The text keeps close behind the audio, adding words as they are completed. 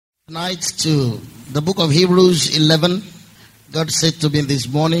Tonight to the book of Hebrews 11. God said to me this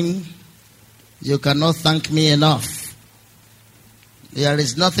morning, you cannot thank me enough. There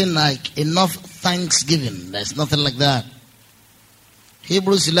is nothing like enough thanksgiving. There's nothing like that.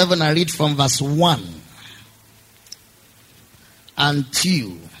 Hebrews 11, I read from verse 1 and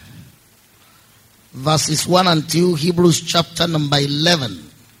 2. Verses 1 and 2, Hebrews chapter number 11.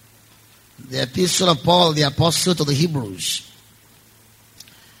 The epistle of Paul, the apostle to the Hebrews.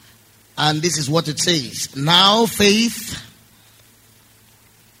 And this is what it says. Now faith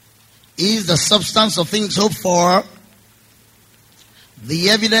is the substance of things hoped for, the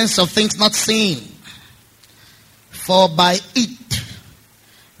evidence of things not seen. For by it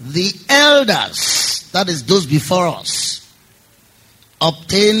the elders, that is those before us,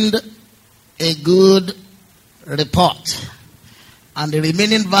 obtained a good report. And the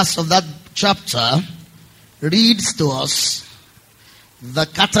remaining verse of that chapter reads to us the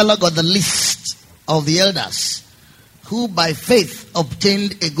catalog or the list of the elders who by faith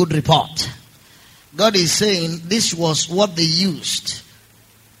obtained a good report. God is saying this was what they used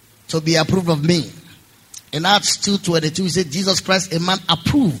to be approved of me. In Acts 2:22 he said, Jesus Christ, a man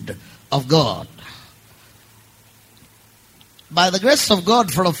approved of God. By the grace of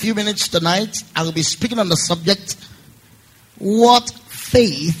God, for a few minutes tonight, I will be speaking on the subject, what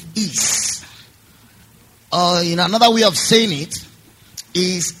faith is. Or in another way of saying it,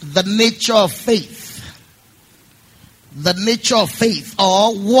 is the nature of faith. The nature of faith,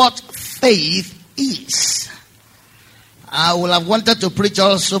 or what faith is. I will have wanted to preach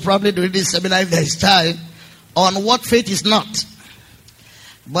also, probably during this seminar if there is time, on what faith is not.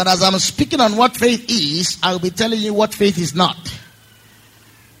 But as I'm speaking on what faith is, I will be telling you what faith is not.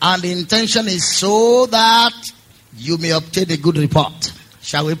 And the intention is so that you may obtain a good report.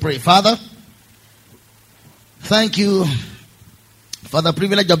 Shall we pray? Father, thank you for the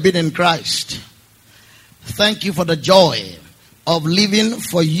privilege of being in Christ. Thank you for the joy of living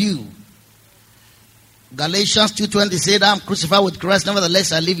for you. Galatians 2:20 said, I am crucified with Christ,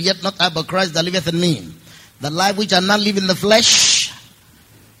 nevertheless I live, yet not I but Christ that liveth in me. The life which I now live in the flesh,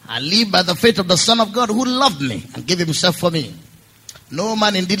 I live by the faith of the Son of God who loved me and gave himself for me. No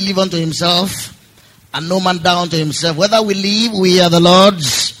man indeed live unto himself, and no man die unto himself. Whether we live, we are the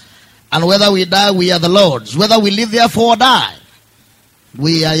Lord's, and whether we die, we are the Lord's. Whether we live, therefore, or die,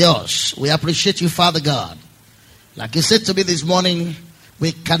 we are yours. We appreciate you, Father God. Like you said to me this morning,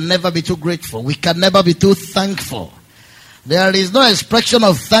 we can never be too grateful. We can never be too thankful. There is no expression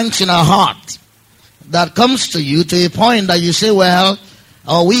of thanks in our heart that comes to you to a point that you say, well,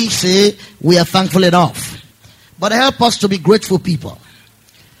 or we say, we are thankful enough. But help us to be grateful people.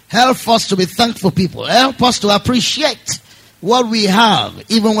 Help us to be thankful people. Help us to appreciate what we have,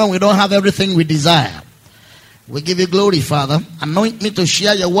 even when we don't have everything we desire. We give you glory, Father. Anoint me to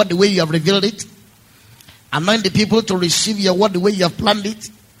share your word the way you have revealed it. Anoint the people to receive your word the way you have planned it.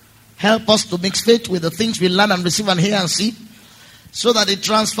 Help us to mix faith with the things we learn and receive and hear and see, so that the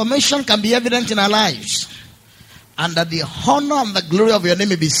transformation can be evident in our lives, and that the honor and the glory of your name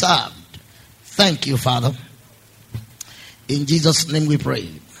may be served. Thank you, Father. In Jesus' name we pray.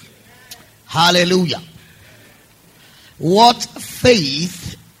 Hallelujah. What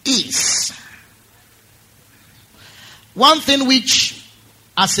faith is. One thing which,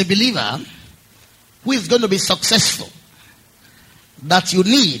 as a believer who is going to be successful, that you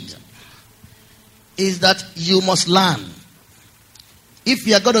need is that you must learn. If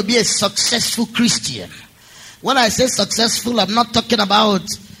you are going to be a successful Christian, when I say successful, I'm not talking about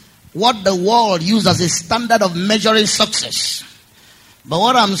what the world uses as a standard of measuring success. But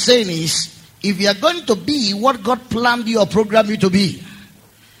what I'm saying is, if you are going to be what God planned you or programmed you to be,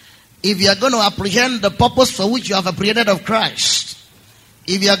 if you are going to apprehend the purpose for which you have apprehended of Christ,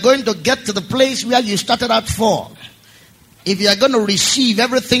 if you are going to get to the place where you started out for, if you are going to receive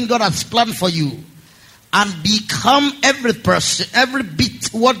everything God has planned for you, and become every person, every bit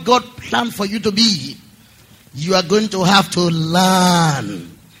what God planned for you to be, you are going to have to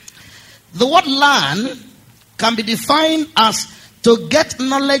learn. The word learn can be defined as to get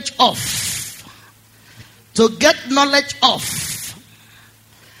knowledge of. To get knowledge of.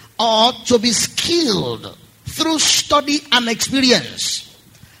 Or to be skilled through study and experience.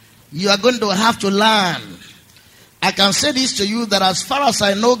 You are going to have to learn. I can say this to you, that as far as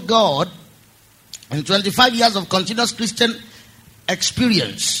I know God, in 25 years of continuous Christian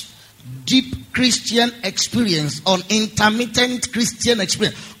experience, deep Christian experience, on intermittent Christian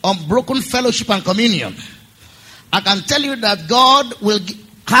experience, on broken fellowship and communion, I can tell you that God will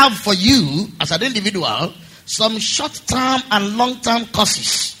have for you as an individual some short-term and long-term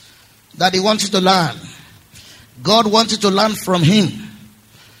courses that he wants you to learn. God wants you to learn from him.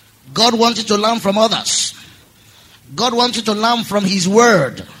 God wants you to learn from others. God wants you to learn from His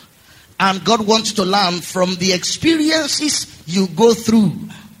Word. And God wants you to learn from the experiences you go through.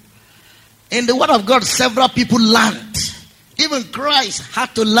 In the Word of God, several people learned. Even Christ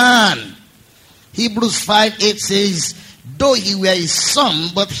had to learn. Hebrews 5:8 says, though he were his son,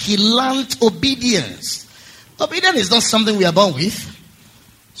 but he learned obedience. Obedience is not something we are born with.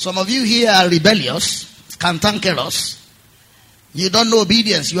 Some of you here are rebellious, cantankerous. You don't know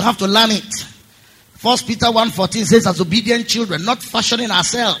obedience. You have to learn it. 1 Peter 1:14 says, as obedient children, not fashioning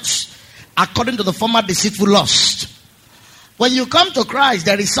ourselves according to the former deceitful lust. When you come to Christ,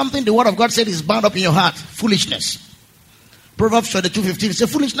 there is something the Word of God said is bound up in your heart. Foolishness. Proverbs 22:15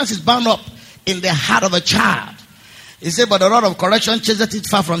 says, foolishness is bound up in the heart of a child. He said, but the rod of correction chaseth it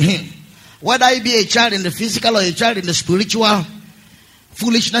far from him. Whether he be a child in the physical or a child in the spiritual,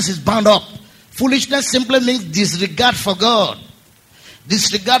 foolishness is bound up. Foolishness simply means disregard for God.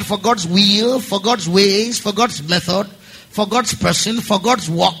 Disregard for God's will, for God's ways, for God's method, for God's person, for God's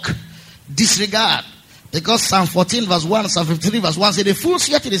work. Disregard. Because Psalm 14 verse 1, Psalm 53 verse 1 says, the fool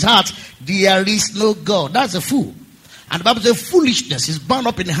saith in his heart, there is no God. That's a fool. And the Bible says foolishness is bound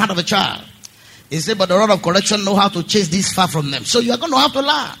up in the heart of a child. He said, but the rod of correction know how to chase this far from them. So you are going to have to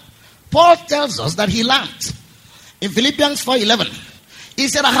learn. Paul tells us that he learned. In Philippians 4:11, he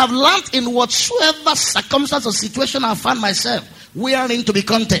said, I have learned in whatsoever circumstance or situation I find myself, wherein to be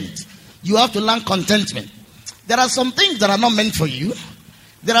content. You have to learn contentment. There are some things that are not meant for you.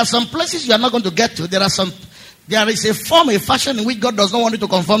 There are some places you are not going to get to. There is a form, a fashion in which God does not want you to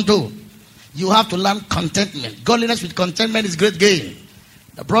conform to. You have to learn contentment. Godliness with contentment is great gain.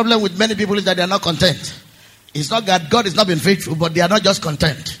 The problem with many people is that they are not content. It's not that God has not been faithful, but they are not just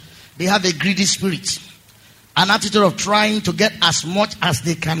content. They have a greedy spirit. An attitude of trying to get as much as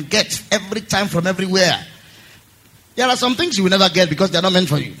they can get every time from everywhere. There are some things you will never get because they are not meant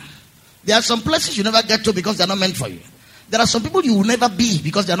for you. There are some places you never get to because they are not meant for you. There are some people you will never be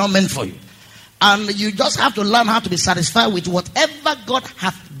because they are not meant for you. And you just have to learn how to be satisfied with whatever God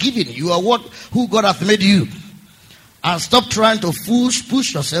hath given you or who God hath made you. And stop trying to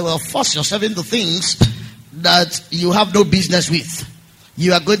push yourself or force yourself into things that you have no business with.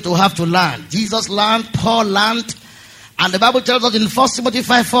 You are going to have to learn. Jesus learned, Paul learned. And the Bible tells us in 1 Timothy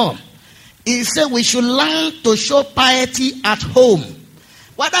 5:4, it said we should learn to show piety at home.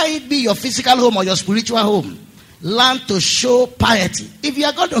 Whether it be your physical home or your spiritual home, learn to show piety. If you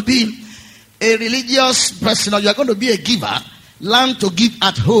are going to be a religious person or you are going to be a giver, learn to give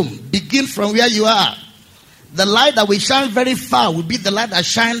at home. Begin from where you are. The light that will shine very far will be the light that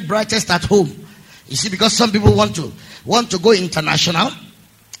shines brightest at home. You see, because some people want to go international.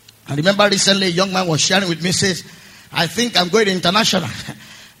 I remember recently a young man was sharing with me, says, I think I'm going international.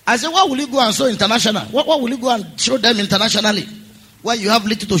 I said, what will you go and show international? What will you go and show them internationally? Well, you have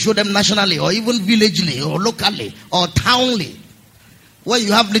little to show them nationally or even villagely or locally or townly. Well,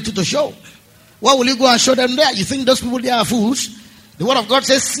 you have little to show. What will you go and show them there? You think those people there are fools? The Word of God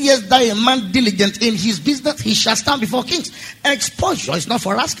says, seest thou a man diligent in his business, he shall stand before kings. Exposure is not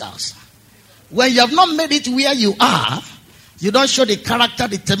for rascals. When you have not made it where you are, you don't show the character,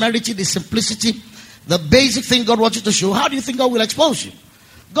 the temerity, the simplicity, the basic thing God wants you to show. How do you think God will expose you?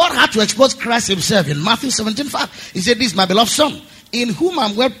 God had to expose Christ himself in Matthew 17:5. He said, this is my beloved son, in whom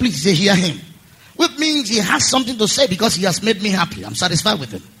I'm well pleased. They hear him. Which means he has something to say because he has made me happy. I'm satisfied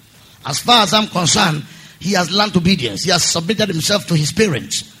with him. As far as I'm concerned, he has learned obedience. He has submitted himself to his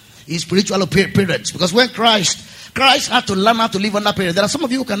parents, his spiritual parents. Because when Christ had to learn how to live under parents. There are some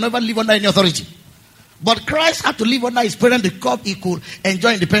of you who can never live under any authority. But Christ had to live under his parents because he could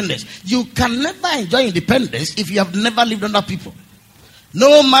enjoy independence. You can never enjoy independence if you have never lived under people.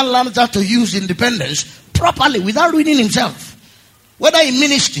 No man learns how to use independence properly without ruining himself. Whether in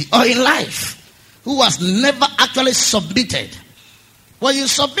ministry or in life, who has never actually submitted. When you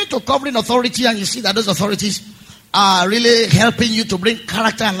submit to covering authority and you see that those authorities are really helping you to bring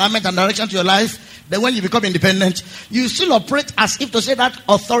character, alignment, and direction to your life, then when you become independent, you still operate as if to say that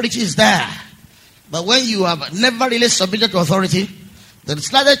authority is there. But when you have never really submitted to authority, the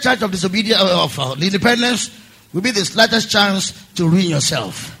slightest chance of disobedience of independence will be the slightest chance to ruin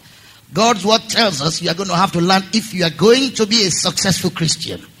yourself. God's word tells us you are going to have to learn if you are going to be a successful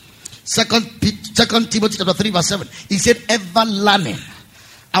Christian. Second Timothy chapter 3 verse 7. He said, ever learning.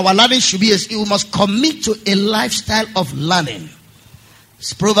 Our learning should be we must commit to a lifestyle of learning.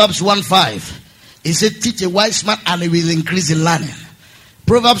 It's Proverbs 1:5. He said, teach a wise man and he will increase in learning.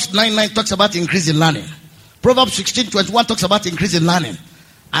 Proverbs 9:9 talks about increase in learning. Proverbs 16:21 talks about increase in learning.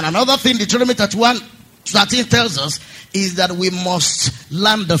 And another thing Deuteronomy 31:13 tells us is that we must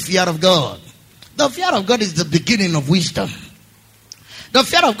learn the fear of God. The fear of God is the beginning of wisdom. The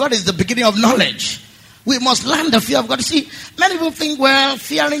fear of God is the beginning of knowledge. We must learn the fear of God. You see, many people think, well,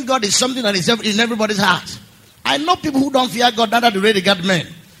 fearing God is something that is in everybody's heart. I know people who don't fear God, neither do they regard men.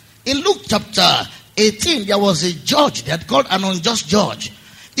 In Luke chapter 18, there was a judge that called an unjust judge.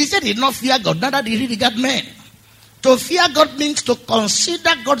 He said he did not fear God, neither did he regard men. To fear God means to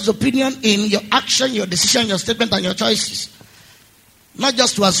consider God's opinion in your action, your decision, your statement, and your choices. Not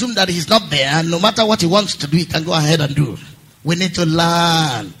just to assume that he's not there, and no matter what he wants to do, he can go ahead and do. We need to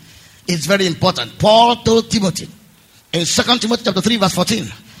learn. It's very important. Paul told Timothy in 2 Timothy chapter 3 verse 14,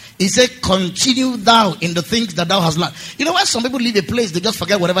 he said, continue thou in the things that thou hast learned. You know, when some people leave a place, they just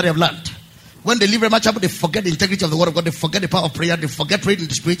forget whatever they have learned. When they leave Rhema Chapel, they forget the integrity of the word of God. They forget the power of prayer. They forget praying in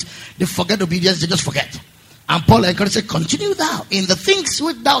the spirit. They forget obedience. They just forget. And Paul encouraged, said, continue thou in the things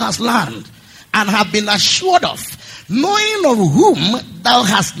which thou hast learned and have been assured of, knowing of whom thou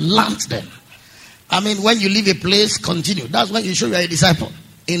hast learnt them. I mean, when you leave a place, continue. That's when you show you are a disciple.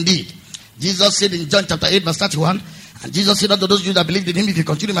 Indeed. Jesus said in John chapter 8 verse 31, and Jesus said unto those Jews that believed in him, if you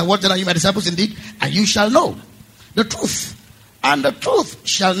continue my word, then are you my disciples indeed, and you shall know the truth, and the truth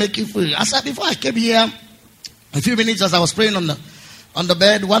shall make you free. I said before I came here, a few minutes as I was praying on the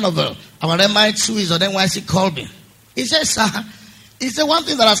bed, one of our Remites who is on NYC called me. He said, sir, he said, one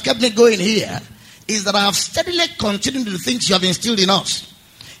thing that has kept me going here is that I have steadily continued the things you have instilled in us.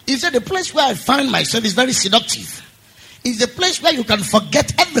 He said, the place where I find myself is very seductive. It's a place where you can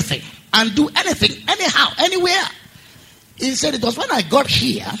forget everything and do anything, anyhow, anywhere. He said, it was when I got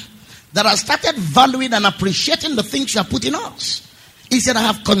here that I started valuing and appreciating the things you have put in us. He said, I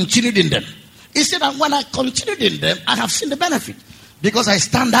have continued in them. He said, and when I continued in them, I have seen the benefit. Because I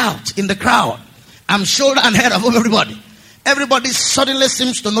stand out in the crowd. I'm shoulder and head above everybody. Everybody suddenly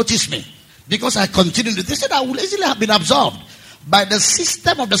seems to notice me. Because I continued. They said, I would easily have been absorbed by the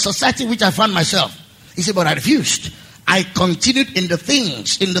system of the society in which I found myself. He said, but I refused. I continued in the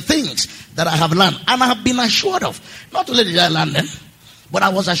things that I have learned. And I have been assured of. Not only did I learn them, but I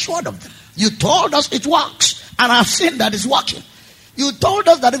was assured of them. You told us it works. And I have seen that it's working. You told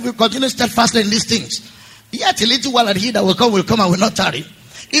us that if we continue steadfastly in these things, yet a little while and he that will come and will not tarry.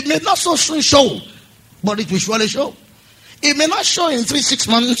 It may not so soon show, but it will surely show. It may not show in 3-6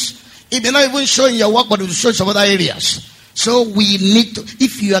 months. It may not even show in your work, but it will show in some other areas. So we need to,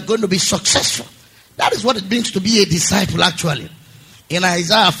 if you are going to be successful, that is what it means to be a disciple actually. In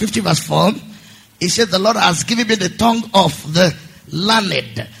Isaiah 50 verse 4, he said, the Lord has given me the tongue of the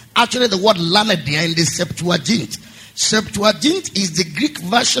learned. Actually, the word learned there in the Septuagint. Septuagint is the Greek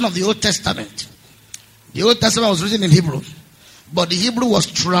version of the Old Testament. The Old Testament was written in Hebrew, but the Hebrew was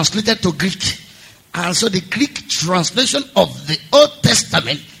translated to Greek. And so the Greek translation of the Old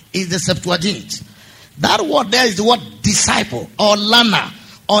Testament is the Septuagint. That word there is the word disciple or learner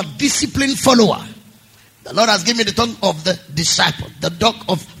or disciplined follower. The Lord has given me the tongue of the disciple, the tongue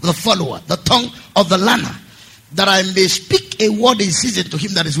of the follower, the tongue of the learner, that I may speak a word in season to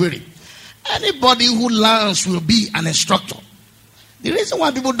him that is weary. Anybody who learns will be an instructor. The reason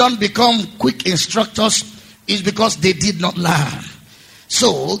why people don't become quick instructors is because they did not learn.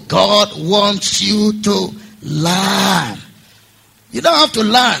 So God wants you to learn. You don't have to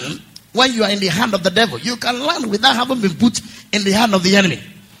learn when you are in the hand of the devil. You can learn without having been put in the hand of the enemy.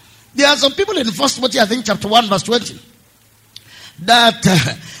 There are some people in 1 Timothy, I think chapter 1 verse 20,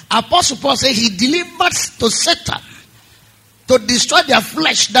 that Apostle Paul said he delivered to Satan to destroy their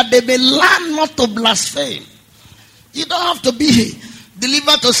flesh, that they may learn not to blaspheme. You don't have to be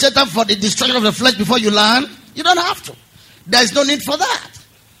delivered to Satan for the destruction of the flesh before you learn. You don't have to. There is no need for that.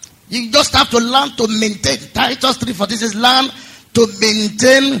 You just have to learn to maintain. Titus 3:14 says, learn to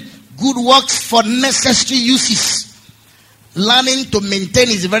maintain good works for necessary uses. Learning to maintain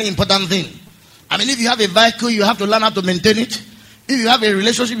is a very important thing. I mean, if you have a vehicle, you have to learn how to maintain it. If you have a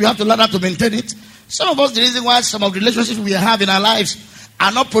relationship, you have to learn how to maintain it. Some of us, the reason why some of the relationships we have in our lives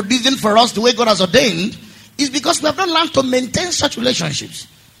are not producing for us the way God has ordained is because we have not learned to maintain such relationships.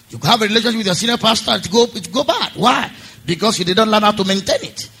 You can have a relationship with your senior pastor, it go bad. Why? Because you did not learn how to maintain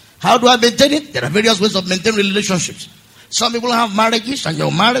it. How do I maintain it? There are various ways of maintaining relationships. Some people have marriages and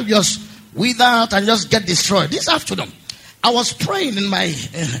your marriage just wither out and just get destroyed. This afternoon, I was praying in my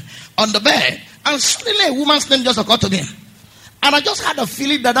on the bed, and suddenly a woman's name just occurred to me. And I just had a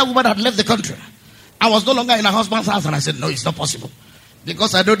feeling that woman had left the country. I was no longer in her husband's house, and I said, no, it's not possible.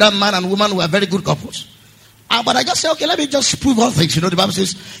 Because I know that man and woman were very good couples. But I just said, okay, let me just prove all things. You know, the Bible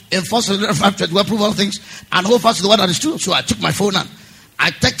says in 1 Corinthians 5:21, prove all things and hold fast to the one that is true. So I took my phone and I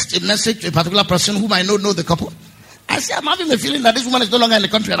texted a message to a particular person whom I know the couple. I said, I'm having a feeling that this woman is no longer in the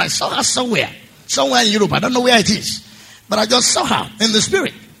country, and I saw her somewhere in Europe. I don't know where it is, but I just saw her in the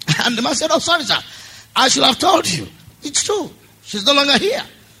spirit. And the man said, oh, sorry, sir, I should have told you. It's true. She's no longer here.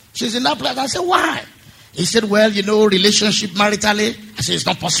 She's in that place. I said, why? He said, well, relationship maritally. I said, it's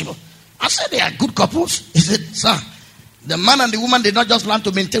not possible. I said, they are good couples. He said, sir, the man and the woman did not just learn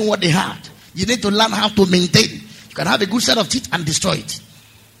to maintain what they had. You need to learn how to maintain. You can have a good set of teeth and destroy it.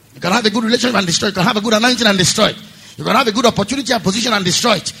 You can have a good relationship and destroy it. You can have a good anointing and destroy it. You can have a good opportunity and position and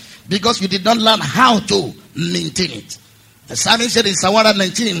destroy it. Because you did not learn how to maintain it. The psalmist said in Psalm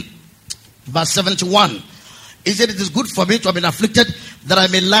 119, verse 71, he said, it is good for me to have been afflicted that I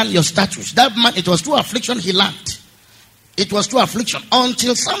may learn your statutes. That man, it was through affliction he learned. It was through affliction.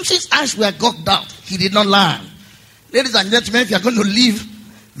 Until Samson's eyes were gouged out, he did not learn. Ladies and gentlemen, if you are going to live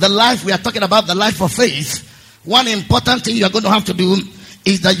the life we are talking about, the life of faith, one important thing you are going to have to do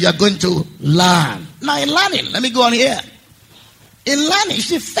is that you are going to learn. Now in learning, let me go on here. In learning, you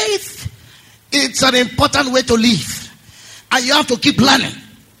see, faith, it's an important way to live. And you have to keep learning.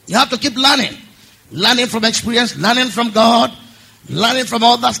 You have to keep learning. Learning from experience, learning from God, learning from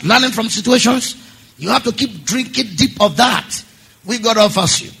others, learning from situations. You have to keep drinking deep of that which God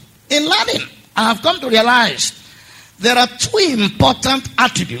offers you. In learning, I have come to realize there are two important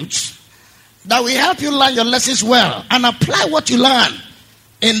attributes that will help you learn your lessons well and apply what you learn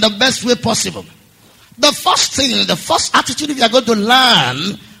in the best way possible. The first thing, the first attitude if you are going to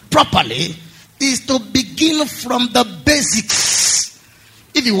learn properly is to begin from the basics.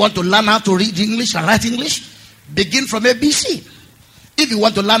 If you want to learn how to read English and write English, begin from ABC. If you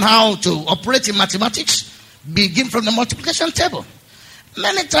want to learn how to operate in mathematics, begin from the multiplication table.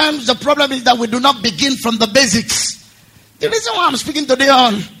 Many times the problem is that we do not begin from the basics. The reason why I'm speaking today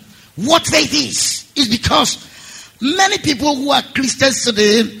on what faith is because many people who are Christians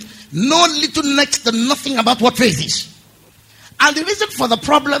today know little next to nothing about what faith is. And the reason for the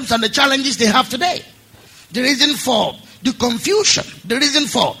problems and the challenges they have today, the reason for the confusion, the reason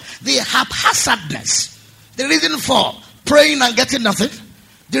for the haphazardness, the reason for praying and getting nothing,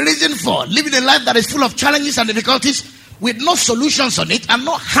 the reason for living a life that is full of challenges and difficulties with no solutions on it and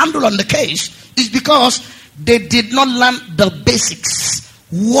no handle on the case is because they did not learn the basics.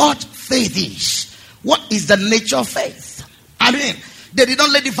 What faith is. What is the nature of faith? I mean, they did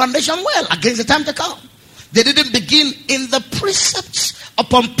not lay the foundation well against the time to come. They didn't begin in the precepts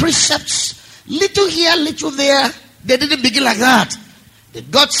upon precepts. Little here, little there. They didn't begin like that. They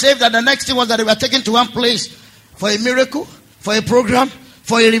got saved and the next thing was that they were taken to one place for a miracle, for a program,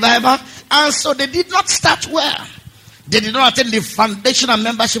 for a revival. And so they did not start well. They did not attend the foundation and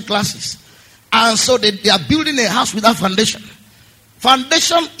membership classes. And so they are building a house without foundation.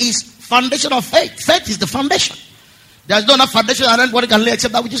 Foundation is foundation of faith. Faith is the foundation. There is no enough foundation and anybody can lay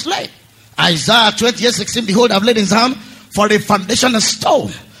except that which is laid. Isaiah 28:16, behold, I have laid in Zion for a foundation a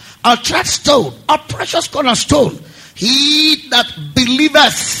stone, a tried stone, a precious cornerstone. He that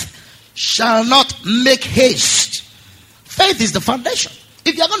believeth shall not make haste. Faith is the foundation.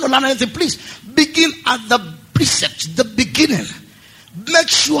 If you are going to learn anything, please begin at the precept, the beginning. Make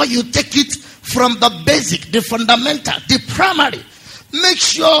sure you take it from the basic, the fundamental, the primary. Make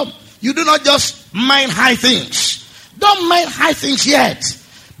sure you do not just mind high things. Don't mind high things yet.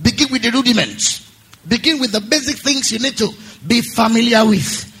 Begin with the rudiments. Begin with the basic things you need to be familiar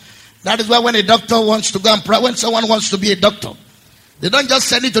with. That is why when a doctor wants to go and when someone wants to be a doctor, they don't just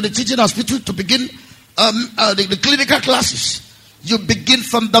send it to the teaching hospital to begin the clinical classes. You begin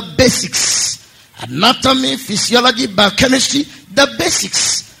from the basics. Anatomy, physiology, biochemistry, the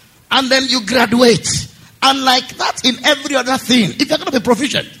basics. And then you graduate. And like that in every other thing, if you're going to be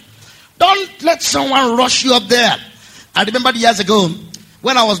proficient, don't let someone rush you up there. I remember years ago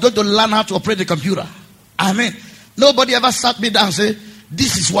when I was going to learn how to operate the computer. I mean, nobody ever sat me down and said,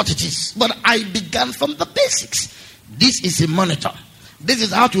 this is what it is. But I began from the basics. This is a monitor. This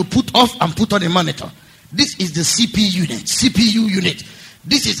is how to put off and put on a monitor. This is the CPU unit.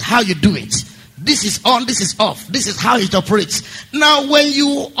 This is how you do it. This is on, this is off. This is how it operates. Now, when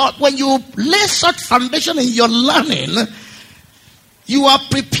you lay such foundation in your learning, you are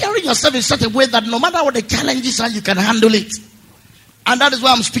preparing yourself in such a way that no matter what the challenges are, you can handle it. And that is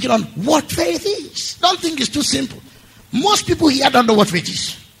why I'm speaking on what faith is. Don't think it's too simple. Most people here don't know what faith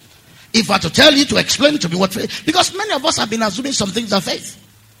is. If I were to tell you to explain to me what faith, because many of us have been assuming some things are faith.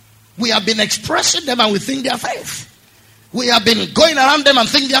 We have been expressing them and we think they are faith. We have been going around them and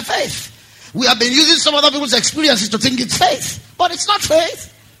think they are faith. We have been using some other people's experiences to think it's faith. But it's not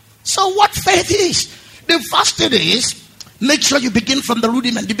faith. So what faith is? The first thing is, make sure you begin from the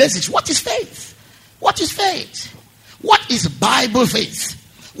rudiment, the basics. What is faith? What is faith? What is Bible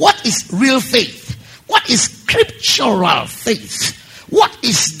faith? What is real faith? What is scriptural faith? What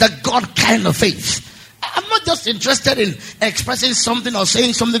is the God kind of faith? I'm not just interested in expressing something or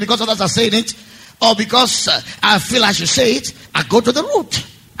saying something because others are saying it. or because I feel I should say it, I go to the root.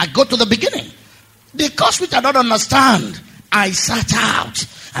 I go to the beginning. The course which I don't understand, I search out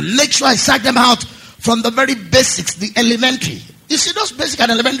and make sure I search them out from the very basics, the elementary. You see, those basic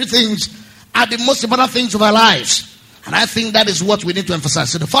and elementary things are the most important things of our lives. And I think that is what we need to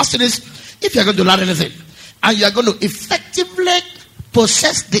emphasize. So the first thing is, if you're going to learn anything, and you're going to effectively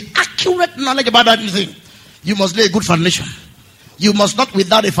possess the accurate knowledge about anything, you must lay a good foundation. You must not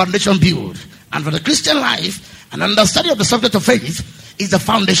without a foundation build. And for the Christian life, an understanding of the subject of faith is the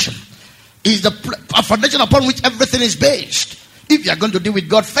foundation. Is the foundation upon which everything is based. If you are going to deal with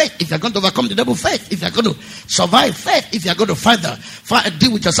God, faith. If you are going to overcome the devil, faith. If you are going to survive, faith. If you are going to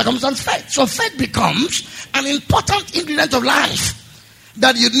deal with your circumstance, faith. So faith becomes an important ingredient of life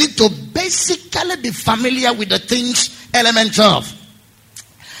that you need to basically be familiar with the things, elements of.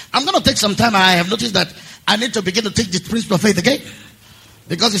 I'm going to take some time. I have noticed that I need to begin to teach the principle of faith again.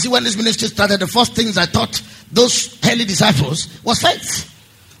 Because you see, when this ministry started, the first things I taught those early disciples was faith.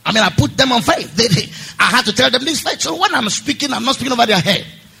 I mean, I put them on faith. I had to tell them this faith. So when I'm speaking, I'm not speaking over their head.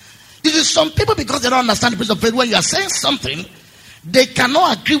 You see, some people, because they don't understand the principle of faith, when you are saying something, they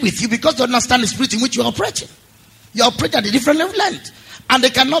cannot agree with you because they understand the spirit in which you are operating. You are operating at a different level. And they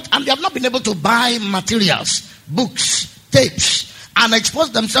have not been able to buy materials, books, tapes, and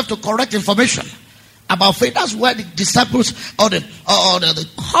expose themselves to correct information about faith. That's why the disciples or the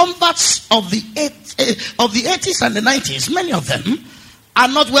converts of the 80s and the 90s, many of them are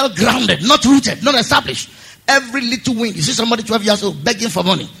not well grounded, not rooted, not established. Every little wind, you see somebody 12 years old begging for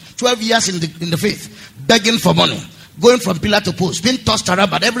money, 12 years in the faith, begging for money, going from pillar to post, being tossed around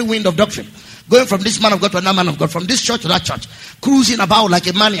by every wind of doctrine, going from this man of God to another man of God, from this church to that church, cruising about like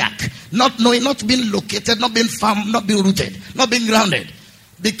a maniac, not knowing, not being located, not being found, not being rooted, not being grounded,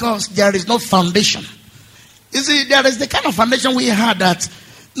 because there is no foundation. You see, there is the kind of foundation we had that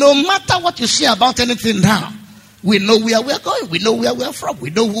no matter what you say about anything now, we know where we are going. We know where we are from. We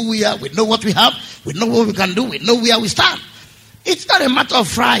know who we are. We know what we have. We know what we can do. We know where we stand. It's not a matter of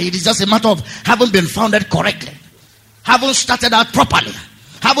pride. It's just a matter of having been founded correctly, having started out properly,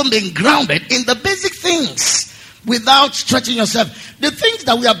 having been grounded in the basic things without stretching yourself. The things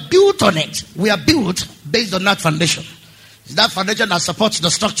that we are built on it, we are built based on that foundation. It's that foundation that supports the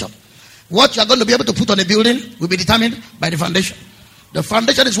structure. What you are going to be able to put on a building will be determined by the foundation. The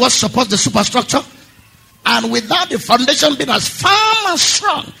foundation is what supports the superstructure. And without the foundation being as firm and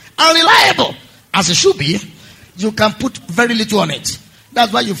strong and reliable as it should be, you can put very little on it.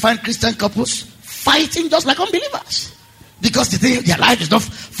 That's why you find Christian couples fighting just like unbelievers. Because their life is not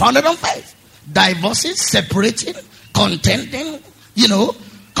founded on faith. Divorcing, separating, contending,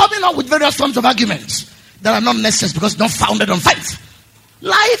 coming up with various forms of arguments that are not necessary because it's not founded on faith.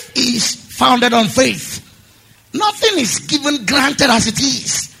 Life is founded on faith. Nothing is given granted as it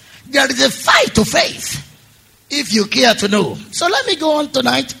is. There is a fight to faith. If you care to know. So let me go on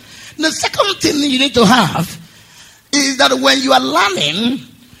tonight. The second thing you need to have is that when you are learning,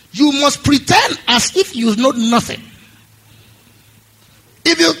 you must pretend as if you know nothing.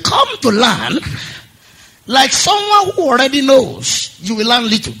 If you come to learn like someone who already knows, you will learn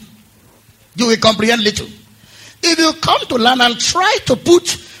little. You will comprehend little. If you come to learn and try to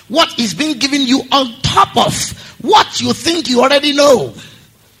put what is being given you on top of what you think you already know,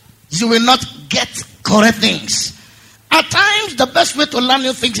 you will not get correct things. At times, the best way to learn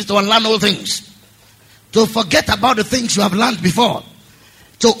new things is to unlearn old things. To forget about the things you have learned before.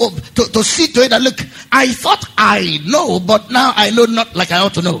 To see to it that, look, I thought I know, but now I know not like I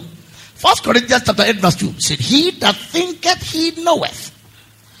ought to know. 1 Corinthians chapter 8 verse 2 said, he that thinketh he knoweth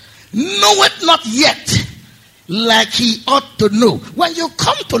not yet like he ought to know. When you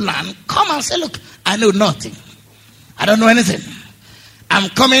come to learn, come and say, look, I know nothing. I don't know anything. I'm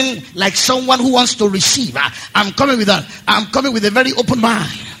coming like someone who wants to receive. I'm coming with a very open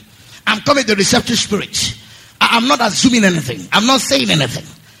mind. I'm coming with a receptive spirit. I'm not assuming anything. I'm not saying anything.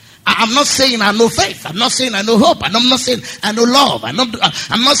 I'm not saying I know faith. I'm not saying I know hope. I'm not saying I know love. I'm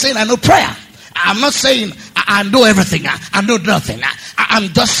not saying I know prayer. I'm not saying I know everything. I know nothing. I'm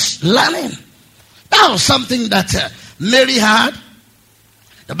just learning. That was something that Mary had.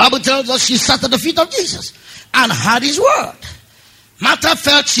 The Bible tells us she sat at the feet of Jesus and had his word. Martha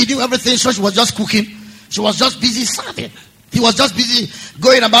felt she knew everything, so she was just cooking. She was just busy serving. He was just busy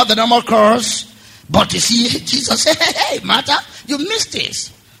going about the normal course. But you see, Jesus said, hey, Martha, you missed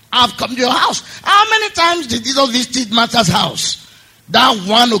this. I've come to your house. How many times did Jesus visit Martha's house? That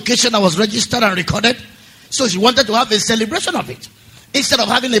one occasion that was registered and recorded. So she wanted to have a celebration of it. Instead of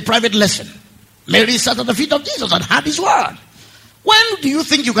having a private lesson. Mary sat at the feet of Jesus and had his word. When do you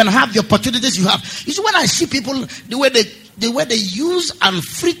think you can have the opportunities you have? You see, when I see people, the way they use and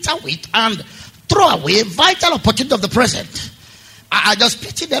fritter with and throw away vital opportunity of the present. I just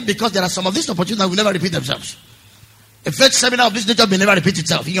pity them because there are some of these opportunities that will never repeat themselves. A faith seminar of this nature may never repeat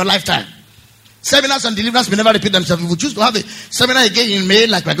itself in your lifetime. Seminars and deliverance may never repeat themselves. If you choose to have a seminar again in May,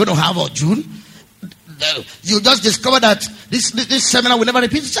 like we're going to have, or June, you just discover that this seminar will never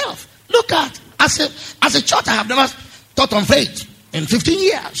repeat itself. Look at, as a church, I have never taught on faith in 15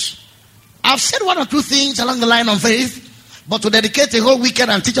 years. I've said one or two things along the line on faith, but to dedicate a whole weekend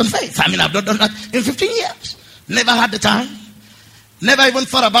and teach on faith, I've not done that in 15 years. Never had the time. Never even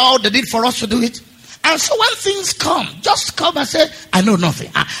thought about the need for us to do it. And so when things come, just come and say, I know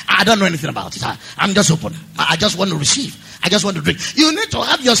nothing. I don't know anything about it. I'm just open. I just want to receive. I just want to drink. You need to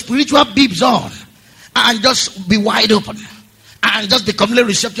have your spiritual bibs on and just be wide open. And just be completely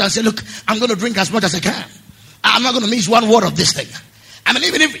receptive and say, look, I'm going to drink as much as I can. I'm not going to miss one word of this thing. I mean,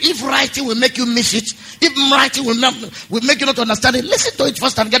 even if writing will make you miss it, if writing will make you not understand it, listen to it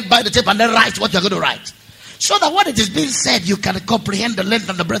first and get by the tape and then write what you're going to write. So that what it is being said, you can comprehend the length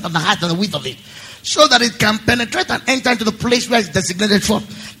and the breadth and the height and the width of it. So that it can penetrate and enter into the place where it's designated for.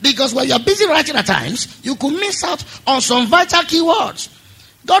 Because when you're busy writing at times, you could miss out on some vital keywords.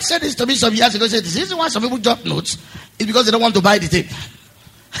 God said this to me some years ago. He said, this is why some people jot notes. It's because they don't want to buy the tape.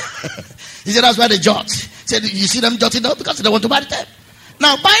 He said, that's why they jot. He said, you see them jotting up because they don't want to buy the tape.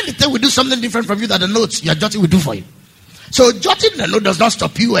 Now, buying the tape will do something different from you than the notes you're jotting will do for you. So jotting the note does not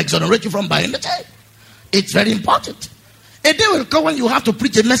stop you or exonerate you from buying the tape. It's very important. A day will come when you have to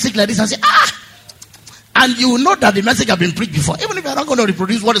preach a message like this and say, and you know that the message has been preached before. Even if you're not going to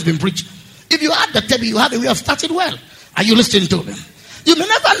reproduce what has been preached. If you have the tape, you have a way of starting well. Are you listening to me? You may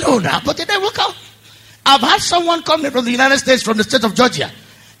never know that, but the day will come. I've had someone come from the United States, from the state of Georgia.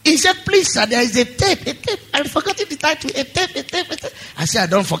 He said, please, sir, there is a tape. I forgot the title. A tape. I said, I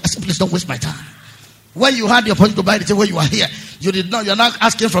don't forget. I said, please don't waste my time. When you had the opportunity to buy the tape when you were here, you're not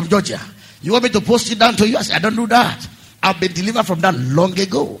asking from Georgia. You want me to post it down to you? I said, I don't do that. I've been delivered from that long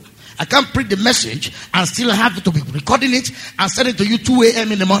ago. I can't print the message and still have to be recording it and send it to you 2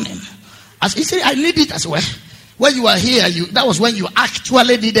 a.m. in the morning. As he said, I need it as well. When you were here, that was when you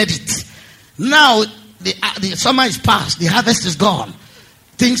actually needed it. Now, the summer is past. The harvest is gone.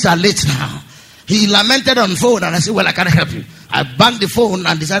 Things are late now. He lamented on the phone and I said, well, I can't help you. I banged the phone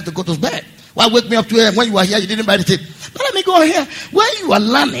and decided to go to bed. Why wake me up 2 a.m. when you were here, you didn't buy the tape. But let me go here. When you are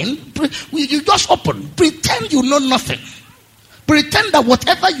learning, you just open. Pretend you know nothing. Pretend that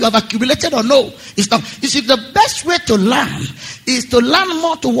whatever you have accumulated or know is not. You see, the best way to learn is to learn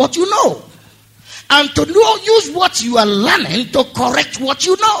more to what you know. And to use what you are learning to correct what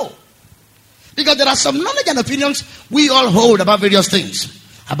you know. Because there are some knowledge and opinions we all hold about various things.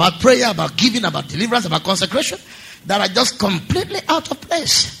 About prayer, about giving, about deliverance, about consecration. That are just completely out of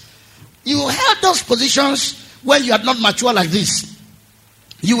place. You held those positions when you had not matured like this.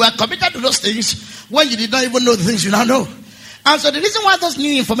 You were committed to those things when you did not even know the things you now know. And so the reason why this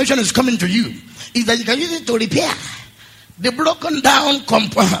new information is coming to you is that you can use it to repair the broken down,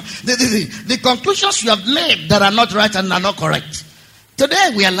 the conclusions you have made that are not right and are not correct.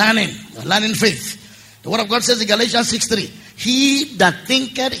 Today we are learning faith. The word of God says in Galatians 6:3, he that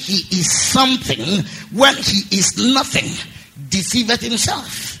thinketh he is something when he is nothing deceiveth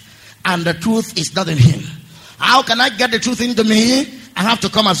himself, and the truth is not in him. How can I get the truth into me? I have to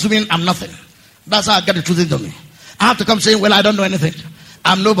come assuming I'm nothing. That's how I get the truth into me. I have to come saying, well, I don't know anything.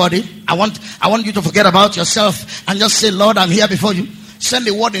 I'm nobody. I want you to forget about yourself and just say, Lord, I'm here before you. Send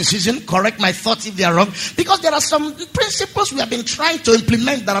the word in season. Correct my thoughts if they are wrong. Because there are some principles we have been trying to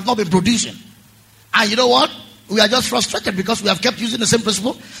implement that have not been producing. And you know what? We are just frustrated because we have kept using the same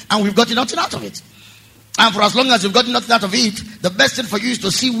principle and we've gotten nothing out of it. And for as long as you've gotten nothing out of it, the best thing for you is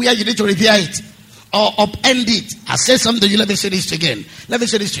to see where you need to repair it or upend it. I said something to you. Let me say this again. Let me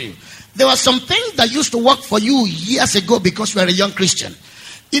say this to you. There were some things that used to work for you years ago because you were a young Christian.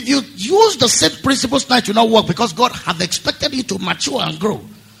 If you use the same principles now, it will not work because God has expected you to mature and grow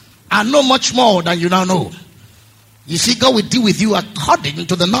and know much more than you now know. You see, God will deal with you according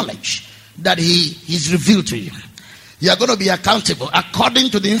to the knowledge that He's revealed to you. You are going to be accountable according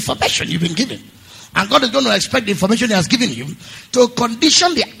to the information you've been given. And God is going to expect the information He has given you to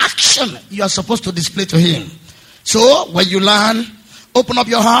condition the action you are supposed to display to Him. So, when you learn, open up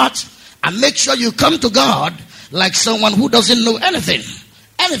your heart and make sure you come to God like someone who doesn't know anything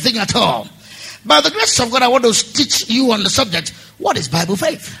at all. By the grace of God, I want to teach you on the subject, what is Bible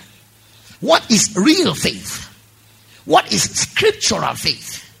faith? What is real faith? What is scriptural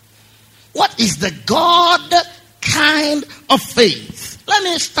faith? What is the God kind of faith? Let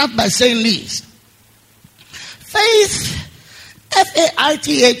me start by saying this. Faith,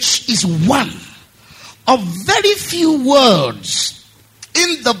 F-A-I-T-H, is one of very few words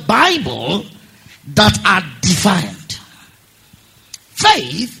in the Bible that are defined.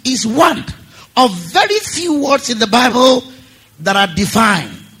 Faith is one of very few words in the Bible that are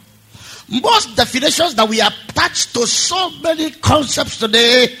defined. Most definitions that we attach to so many concepts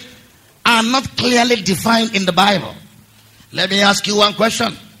today are not clearly defined in the Bible. Let me ask you one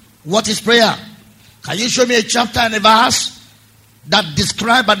question. What is prayer? Can you show me a chapter and a verse that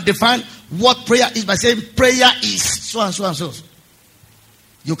describe and define what prayer is by saying prayer is so and so and so?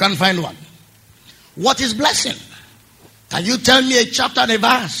 You can't find one. What is blessing? Can you tell me a chapter and a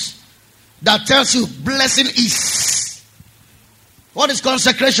verse that tells you blessing is? What is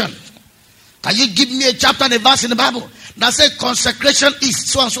consecration? Can you give me a chapter and a verse in the Bible that says consecration is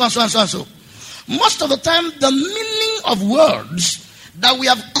so and so and so and so and so? Most of the time, the meaning of words that we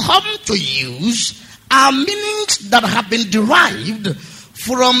have come to use are meanings that have been derived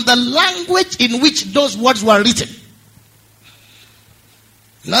from the language in which those words were written.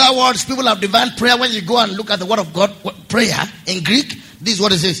 In other words, people have defined prayer. When you go and look at the word of God, prayer in Greek, this is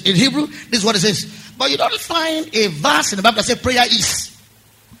what it says. In Hebrew, this is what it says. But you don't find a verse in the Bible that says prayer is.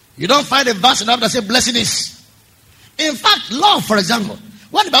 You don't find a verse in the Bible that says blessing is. In fact, love, for example.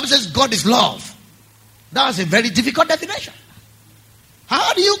 When the Bible says God is love, that's a very difficult definition.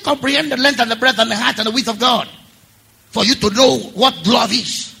 How do you comprehend the length and the breadth and the height and the width of God for you to know what love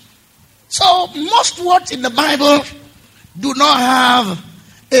is? So, most words in the Bible do not have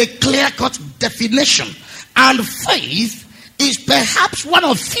a clear-cut definition. And faith is perhaps one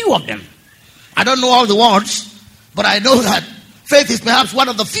of few of them. I don't know all the words, but I know that faith is perhaps one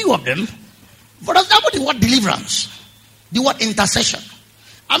of the few of them. For example, the word deliverance, the word intercession.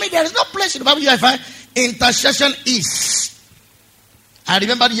 I mean, there is no place in the Bible where I find intercession is. I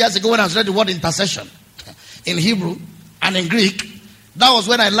remember years ago when I was reading the word intercession in Hebrew and in Greek. That was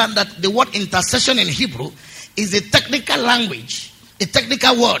when I learned that the word intercession in Hebrew is a technical language, a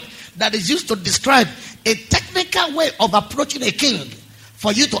technical word that is used to describe a technical way of approaching a king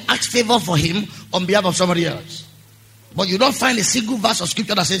for you to ask favor for him on behalf of somebody else. But you don't find a single verse of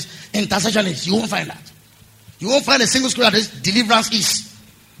scripture that says intercession is. You won't find that. You won't find a single scripture that says deliverance is.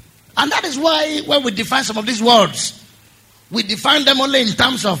 And that is why when we define some of these words, we define them only in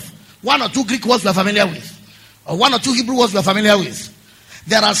terms of one or two Greek words we are familiar with, or one or two Hebrew words we are familiar with.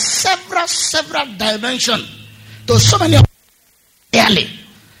 There are several dimensions to so many of them clearly.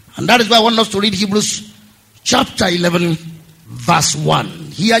 And that is why I want us to read Hebrews chapter 11, verse 1.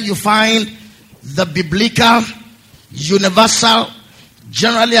 Here you find the biblical, universal,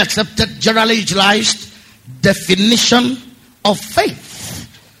 generally accepted, generally utilized definition of faith.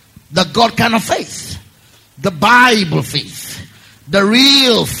 The God kind of faith. The Bible faith. The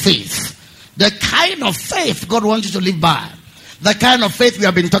real faith. The kind of faith God wants you to live by. The kind of faith we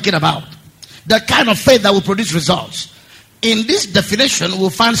have been talking about. The kind of faith that will produce results. In this definition, we'll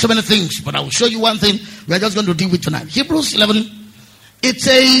find so many things. But I will show you one thing we are just going to deal with tonight. Hebrews 11, it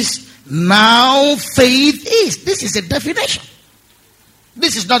says, now faith is. This is a definition.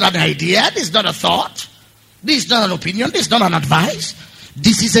 This is not an idea. This is not a thought. This is not an opinion. This is not an advice.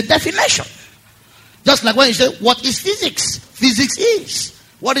 This is a definition. Just like when you say, what is physics? Physics is.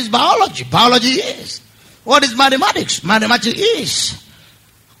 What is biology? Biology is. What is mathematics? Mathematics is.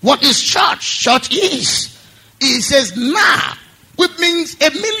 What is church? Church is. It says now, which means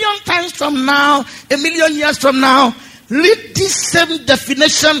a million times from now, a million years from now, read this same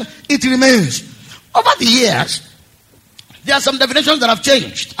definition, it remains. Over the years, there are some definitions that have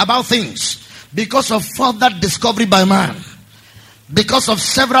changed about things because of further discovery by man. Because of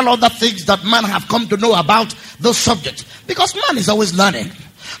several other things that man have come to know about those subjects. Because man is always learning.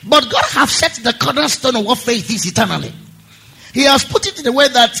 But God has set the cornerstone of what faith is eternally. He has put it in a way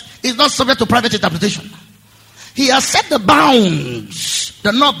that is not subject to private interpretation. He has set the bounds,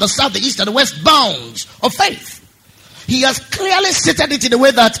 the north, the south, the east, and the west bounds of faith. He has clearly stated it in a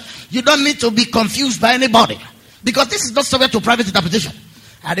way that you don't need to be confused by anybody. Because this is not subject to private interpretation.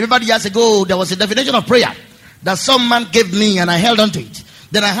 I remember years ago, there was a definition of prayer that some man gave me and I held on to it.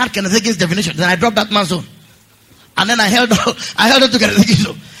 Then I had Kenneth Hagin's definition. Then I dropped that man's own. And then I held on to Kenneth Hagin's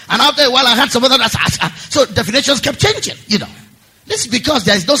own. And after a while I had some other. So definitions kept changing, you know. This is because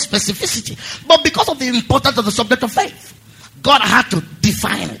there is no specificity. But because of the importance of the subject of faith, God had to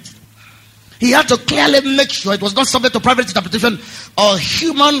define it. He had to clearly make sure it was not subject to private interpretation or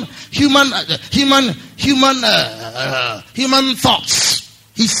human thoughts.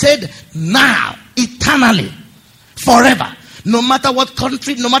 He said, now, eternally, forever, no matter what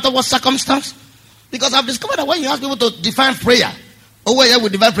country, no matter what circumstance. Because I've discovered that when you ask people to define prayer, over here we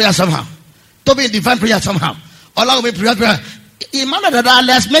define prayer somehow. Toby define prayer somehow. Allah will define prayer. Emmanuel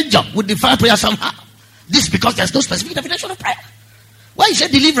Dadale's major would define prayer somehow. This is because there's no specific definition of prayer. Why you say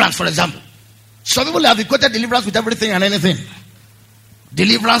deliverance, for example? Some people have equated deliverance with everything and anything.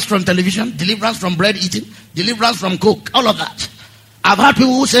 Deliverance from television, deliverance from bread eating, deliverance from Coke, all of that. I've heard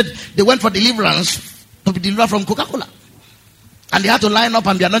people who said they went for deliverance to be delivered from Coca-Cola. And they had to line up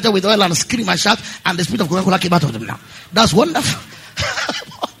and be anointed with oil and scream and shout, and the spirit of Coca-Cola came out of them now. That's wonderful.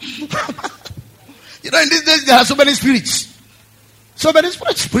 You know, in these days there are so many spirits. So many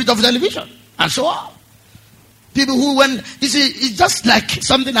spirits. Spirit of television and so on. People who, when, you see, it's just like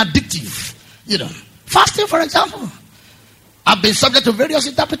something addictive. You know, fasting, for example. I've been subject to various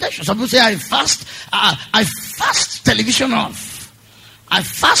interpretations. Some people say I fast television off. I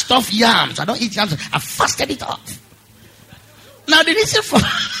fast off yams. I don't eat yams. I fasted it off. Now the reason for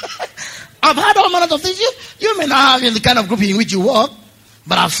I've had all manners of things. You may not have in the kind of group in which you work,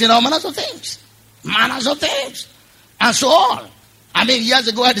 but I've seen all manners of things. Manners of things. And so on. I mean, years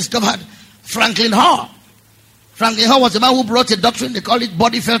ago I discovered Franklin Hall. Franklin Hall was the man who brought a doctrine, they call it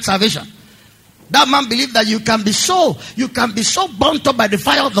body felt salvation. That man believed that you can be so burnt up by the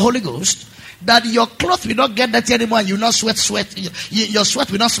fire of the Holy Ghost that your clothes will not get dirty anymore and you will not sweat. Your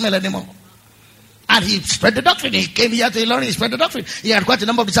sweat will not smell anymore. And he spread the doctrine. He came here to Ilorin, he spread the doctrine. He had quite a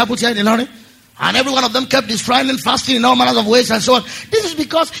number of disciples here in Ilorin. And every one of them kept destroying and fasting in all manners of ways and so on. This is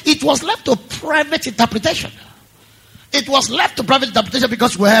because it was left to private interpretation. It was left to private interpretation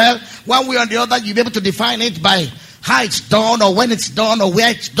because, well, one way or the other, you'll be able to define it by how it's done or when it's done or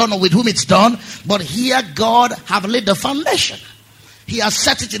where it's done or with whom it's done. But here God have laid the foundation. He has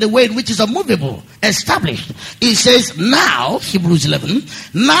set it in a way in which is immovable, established. He says, now, Hebrews 11,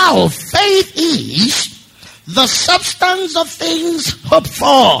 now faith is the substance of things hoped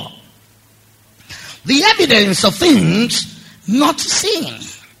for, the evidence of things not seen.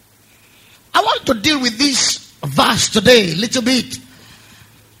 I want to deal with this verse today a little bit.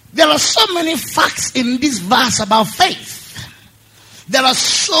 There are so many facts in this verse about faith. There are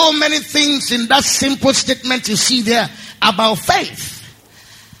so many things in that simple statement you see there about faith.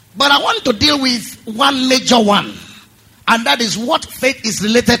 But I want to deal with one major one, and that is what faith is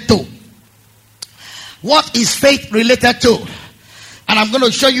related to. What is faith related to? And I'm going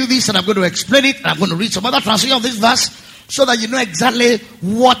to show you this and I'm going to explain it. And I'm going to read some other translation of this verse so that you know exactly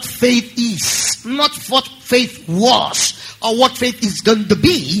what faith is. Not what faith was or what faith is going to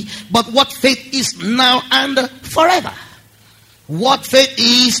be, but what faith is now and forever. What faith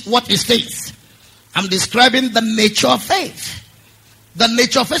is, what is faith? I'm describing the nature of faith. The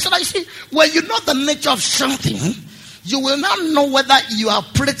nature of faith. So you see, when you know the nature of something, you will not know whether you are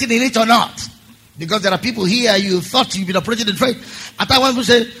operating in it or not. Because there are people here, you thought you've been operating in faith. At times when people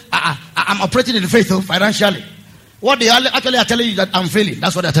say, I'm operating in faith financially. What they actually are telling you that I'm failing.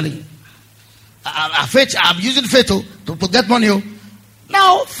 That's what they're telling you. I'm using faith to get money.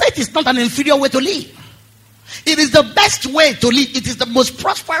 Now, faith is not an inferior way to live. It is the best way to live. It is the most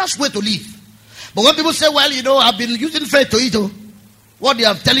prosperous way to live. But when people say, well, you know, I've been using faith to eat, what they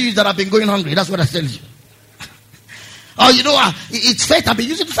are telling you is that I've been going hungry. That's what I'm telling you. Or, you know, it's faith. I've been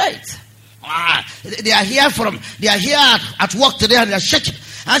using faith. They are here at work today and they are shaking.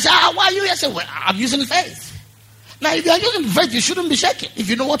 And I say, why are you here? I say, well, I'm using faith. Now, if you are using faith, you shouldn't be shaking if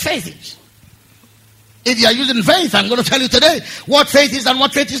you know what faith is. If you are using faith, I'm going to tell you today what faith is and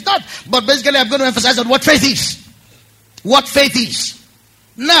what faith is not. But basically, I'm going to emphasize on what faith is. What faith is.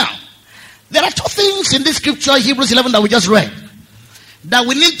 Now, there are two things in this scripture, Hebrews 11, that we just read, that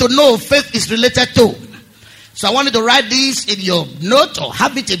we need to know faith is related to. So I want you to write this in your note or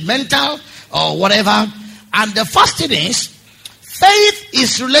have it in mental or whatever. And the first thing is, faith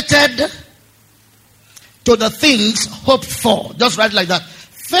is related to the things hoped for. Just write like that.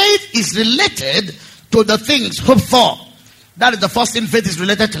 Faith is related to the things hoped for. That is the first thing faith is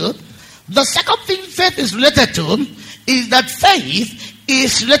related to. The second thing faith is related to is that faith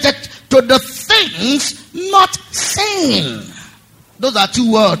is related to the things not seen. Those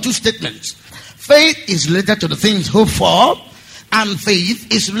are two statements. Faith is related to the things hoped for, and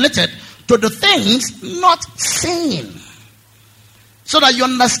faith is related to the things not seen. So that you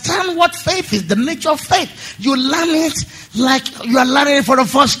understand what faith is, the nature of faith. You learn it like you are learning it for the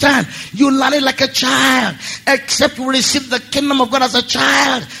first time. You learn it like a child. Except you receive the kingdom of God as a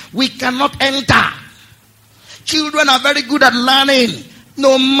child, we cannot enter. Children are very good at learning.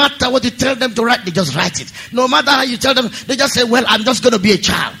 No matter what you tell them to write, they just write it. No matter how you tell them, they just say, well, I'm just going to be a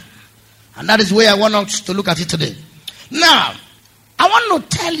child. And that is the way I want us to look at it today. Now, I want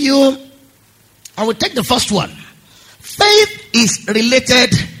to tell you, I will take the first one. Faith is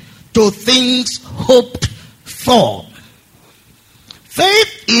related to things hoped for.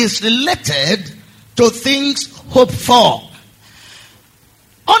 Faith is related to things hoped for.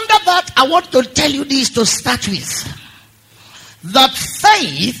 Under that, I want to tell you this to start with. That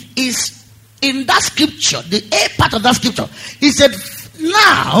faith is in that scripture, the A part of that scripture, he said,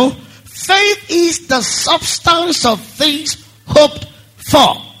 now faith is the substance of things hoped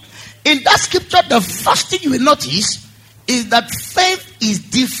for. In that scripture, the first thing you will notice is that faith is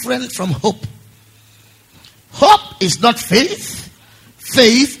different from hope. Hope is not faith.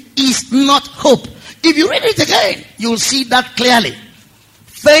 Faith is not hope. If you read it again, you will see that clearly.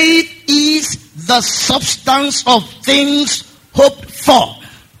 Faith is the substance of things hoped for.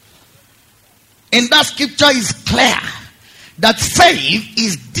 In that scripture is clear that faith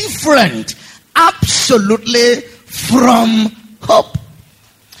is different absolutely from hope.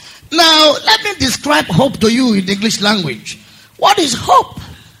 Now, let me describe hope to you in the English language. What is hope?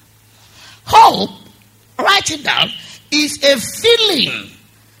 Hope, write it down, is a feeling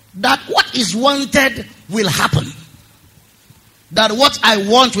that what is wanted will happen. That what I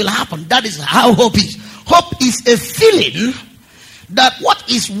want will happen. That is how hope is. Hope is a feeling that what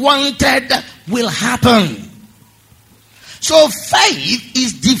is wanted will happen. So faith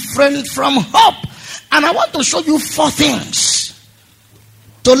is different from hope. And I want to show you 4 things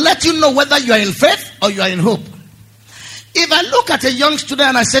to let you know whether you are in faith or you are in hope. If I look at a young student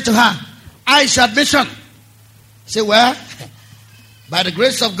and I say to her, Aisha, admission. Say, well, by the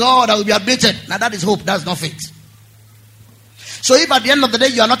grace of God, I will be admitted. Now that is hope, that's not faith. So if at the end of the day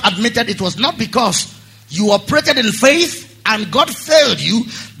you are not admitted, it was not because you operated in faith and God failed you,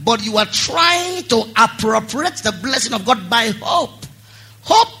 but you are trying to appropriate the blessing of God by hope.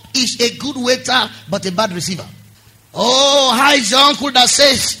 Hope is a good waiter, but a bad receiver. Oh, how is your uncle that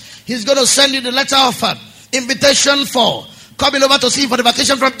says he's going to send you the letter of invitation for coming over to see for the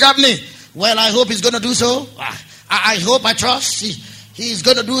vacation from Germany? Well, I hope he's going to do so. I hope, I trust he's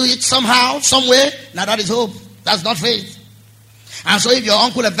going to do it somehow, some way. Now that is hope. That's not faith. And so if your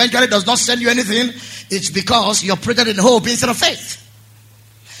uncle eventually does not send you anything, it's because you operated in hope instead of faith.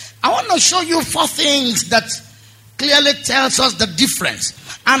 I want to show you 4 things that clearly tells us the difference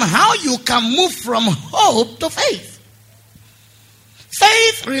and how you can move from hope to faith.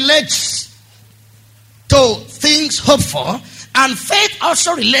 Faith relates to things hoped for, and faith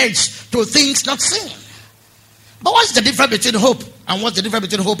also relates to things not seen. But what's the difference between hope and what's the difference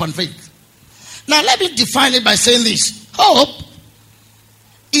between hope and faith? Now let me define it by saying this. Hope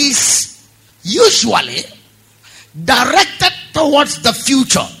is usually directed towards the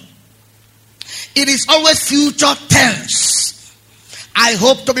future. It is always future tense. I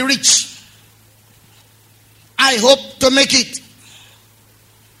hope to be rich. I hope to make it.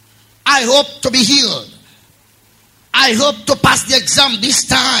 I hope to be healed. I hope to pass the exam this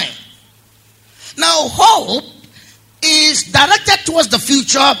time. Now, hope is directed towards the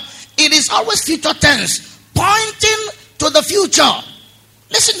future. It is always future tense, pointing to the future.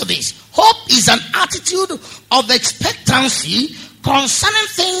 Listen to this. Hope is an attitude of expectancy concerning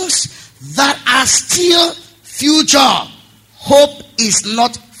things that are still future. Hope is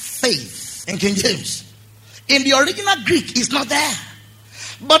not faith in King James. In the original Greek, it's not there.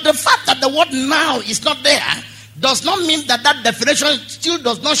 But the fact that the word now is not there does not mean that that definition still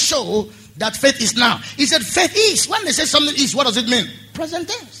does not show that faith is now. He said faith is. When they say something is, what does it mean? Present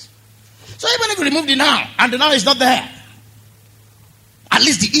tense. So even if you remove the now and the now is not there, at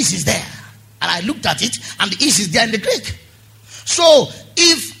least the is there. And I looked at it and the is there in the Greek. So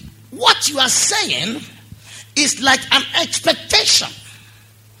if what you are saying is like an expectation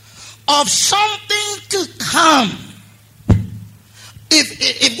of something to come,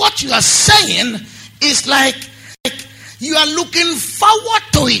 if what you are saying is like you are looking forward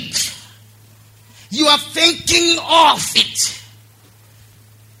to it, you are thinking of it,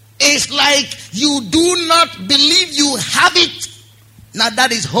 it's like you do not believe you have it. Now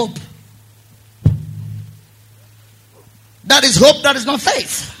that is hope. That is hope, that is not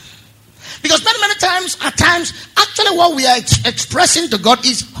faith. Because many times, at times, actually what we are expressing to God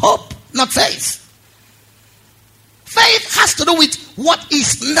is hope, not faith. Faith has to do with what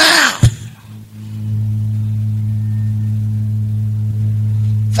is now.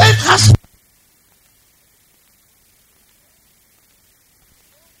 Faith has.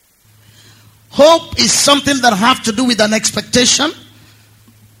 Hope is something that has to do with an expectation.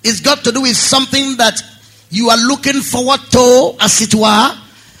 It's got to do with something that you are looking forward to, as it were.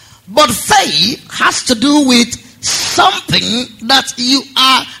 But faith has to do with something that you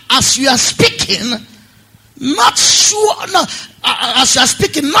are, as you are speaking, not sure, no, as you are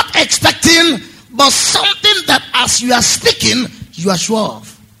speaking, not expecting, but something that as you are speaking, you are sure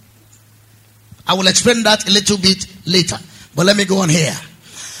of. I will explain that a little bit later. But let me go on here.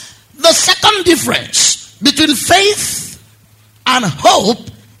 The second difference between faith and hope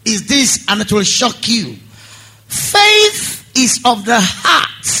is this, and it will shock you. Faith is of the heart.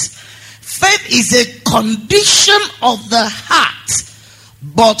 Faith is a condition of the heart,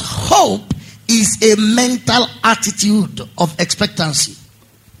 but hope is a mental attitude of expectancy.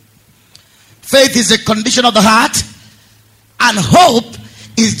 Faith is a condition of the heart, and hope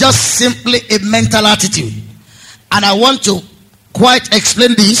is just simply a mental attitude. And I want to quite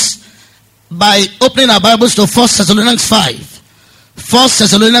explain this by opening our Bibles to 1 Thessalonians 5. 1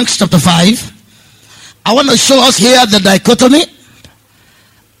 Thessalonians chapter 5. I want to show us here the dichotomy.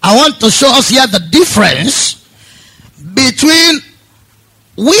 I want to show us here the difference between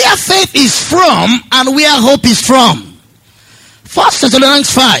where faith is from and where hope is from. 1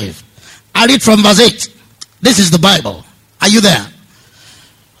 Thessalonians 5. I read from verse 8. This is the Bible. Are you there?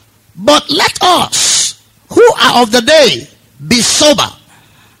 But let us, who are of the day, be sober,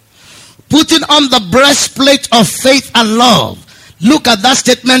 putting on the breastplate of faith and love. Look at that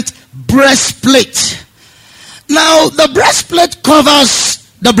statement, breastplate. Now, the breastplate covers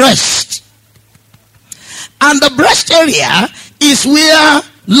the breast. And the breast area is where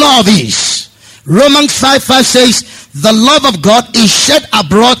love is. Romans 5:5 says, the love of God is shed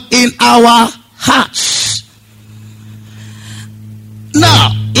abroad in our hearts.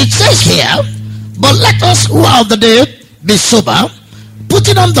 Now, it says here, but let us who are of the day be sober,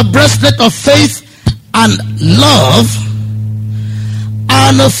 putting on the breastplate of faith and love,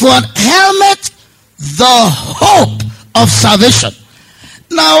 and for an helmet, the hope of salvation.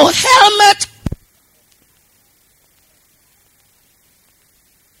 Now, helmet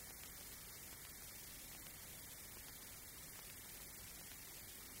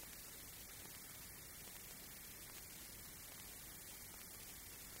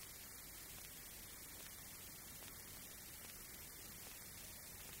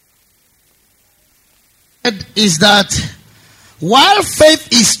is that while faith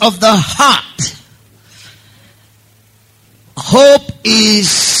is of the heart, hope is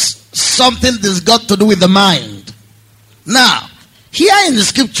something that's got to do with the mind. Now, here in the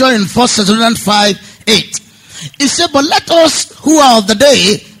scripture in 1 Thessalonians 5:8, it said, but let us who are of the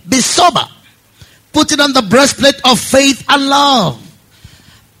day be sober, putting on the breastplate of faith and love.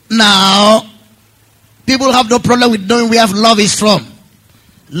 Now, people have no problem with knowing where love is from.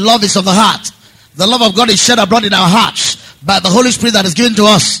 Love is of the heart. The love of God is shed abroad in our hearts by the Holy Spirit that is given to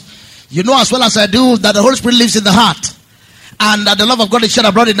us. You know as well as I do that the Holy Spirit lives in the heart, and that the love of God is shed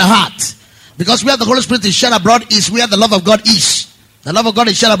abroad in the heart. Because where the Holy Spirit is shed abroad is where the love of God is. The love of God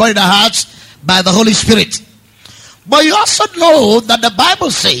is shed abroad in our hearts by the Holy Spirit. But you also know that the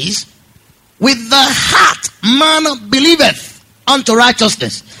Bible says, with the heart man believeth unto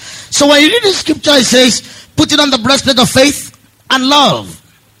righteousness. So when you read the scripture, it says, putting on the breastplate of faith and love.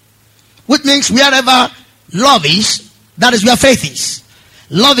 Which means wherever love is, that is where faith is.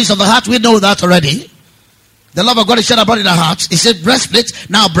 Love is of the heart, we know that already. The love of God is shed abroad in our hearts. It said breastplate.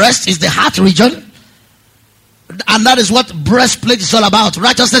 Now breast is the heart region. And that is what breastplate is all about.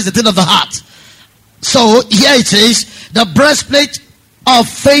 Righteousness is the thing of the heart. So here it says, the breastplate of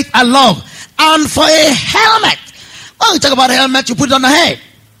faith and love. And for a helmet. When you talk about a helmet, you put it on the head.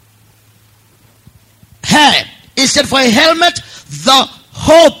 Head. It said for a helmet, the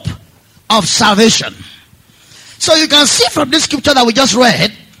hope of salvation. So you can see from this scripture that we just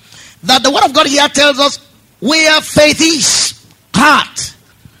read that the word of God here tells us where faith is, heart.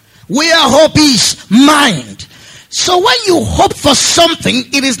 Where hope is, mind. So when you hope for something,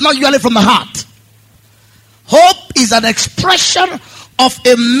 it is not usually from the heart. Hope is an expression of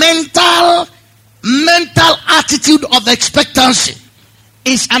a mental attitude of expectancy.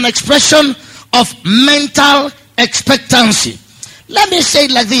 It's an expression of mental expectancy. Let me say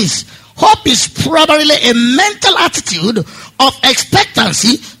it like this. Hope is primarily a mental attitude of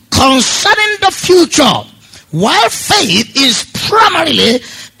expectancy concerning the future, while faith is primarily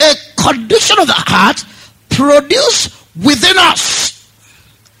a condition of the heart produced within us.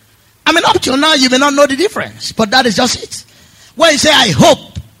 I mean, up till now, you may not know the difference, but that is just it. When you say, I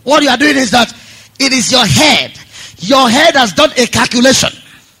hope, what you are doing is that it is your head. Your head has done a calculation.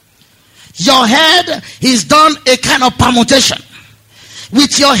 Your head has done a kind of permutation.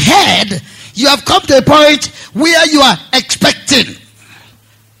 With your head, you have come to a point where you are expecting.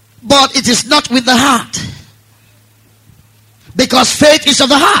 But it is not with the heart. Because faith is of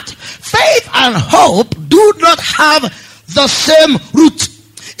the heart. Faith and hope do not have the same root.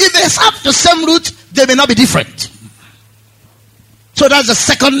 If they have the same root, they may not be different. So that's the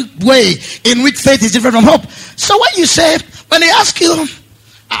second way in which faith is different from hope. So when you say, when they ask you,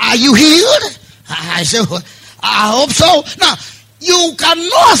 are you healed? I say, I hope so. Now, you can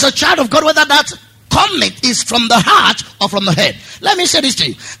know as a child of God whether that comment is from the heart or from the head. Let me say this to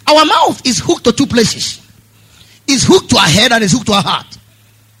you. Our mouth is hooked to two places. It's hooked to our head and it's hooked to our heart.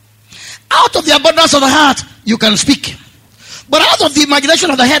 Out of the abundance of the heart, you can speak. But out of the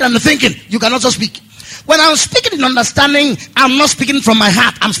imagination of the head and the thinking, you can also speak. When I'm speaking in understanding, I'm not speaking from my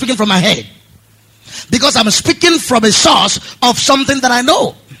heart, I'm speaking from my head. Because I'm speaking from a source of something that I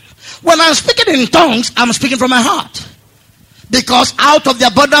know. When I'm speaking in tongues, I'm speaking from my heart. Because out of the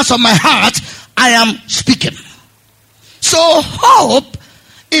abundance of my heart, I am speaking. So hope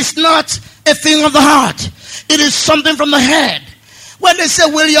is not a thing of the heart. It is something from the head. When they say,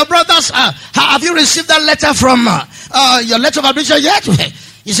 will your brothers, have you received that letter from your letter of admission yet?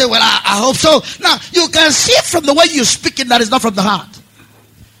 You say, well, I hope so. Now, you can see from the way you speak it that it's not from the heart.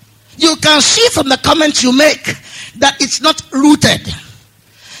 You can see from the comments you make that it's not rooted.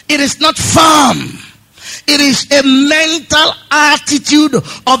 It is not firm. It is a mental attitude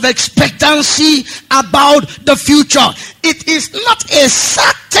of expectancy about the future. It is not a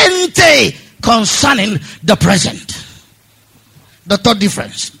certainty concerning the present. The third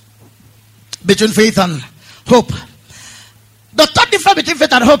difference between faith and hope. The third difference between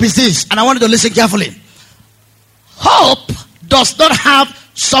faith and hope is this, and I want you to listen carefully. Hope does not have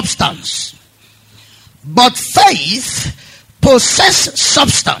substance, but faith possesses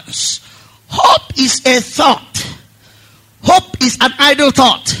substance. Hope is a thought. Hope is an idle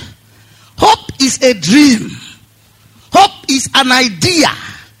thought. Hope is a dream. Hope is an idea.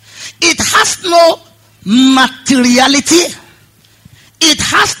 It has no materiality. It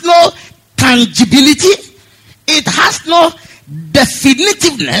has no tangibility. It has no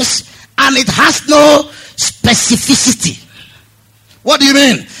definitiveness. And it has no specificity. What do you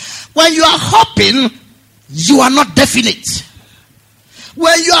mean? When you are hoping, you are not definite.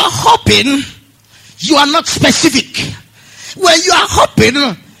 When you are hoping, you are not specific. When you are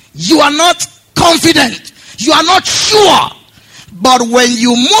hoping, you are not confident. You are not sure. But when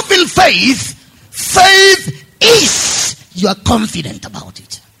you move in faith, faith is, you are confident about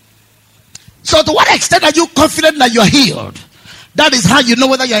it. So to what extent are you confident that you are healed? That is how you know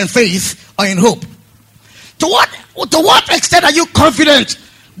whether you are in faith or in hope. To what extent are you confident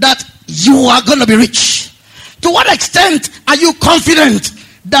that you are going to be rich? To what extent are you confident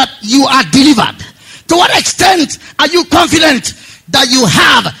that you are delivered? To what extent are you confident that you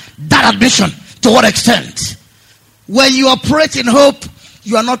have that admission? To what extent? When you operate in hope,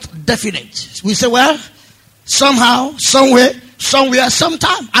 you are not definite. We say, well, somehow, somewhere,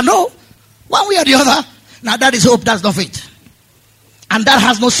 sometime. I know. One way or the other. Now that is hope, that's not faith. And that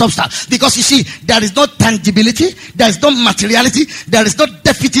has no substance. Because you see, there is no tangibility, there is no materiality, there is no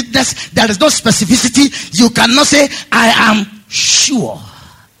definiteness, there is no specificity. You cannot say, I am sure.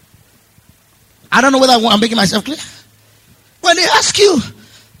 I don't know whether I'm making myself clear. When they ask you,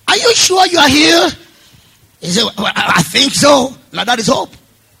 are you sure you are here? You say, well, I think so. Now that is hope.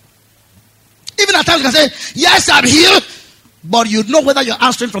 Even at times you can say, yes, I'm here. But you know whether you're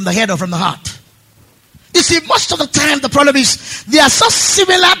answering from the head or from the heart. You see, most of the time the problem is they are so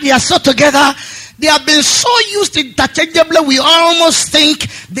similar, they are so together, they have been so used interchangeably, we almost think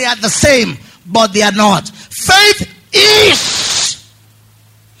they are the same, but they are not. Faith is.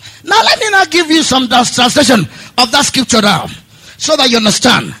 Now let me now give you some translation of that scripture now, so that you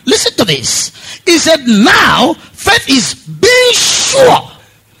understand. Listen to this. He said, now faith is being sure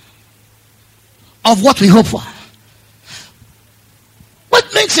of what we hope for. What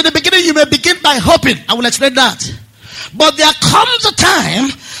makes in the beginning you may begin by hoping. I will explain that. But there comes a time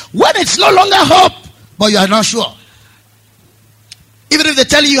when it's no longer hope, but you are not sure. Even if they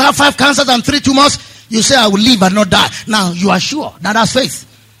tell you have 5 cancers and 3 tumors, you say, I will live and not die. Now you are sure. Now that's faith.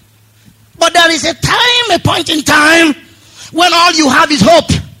 But there is a time, a point in time, when all you have is hope.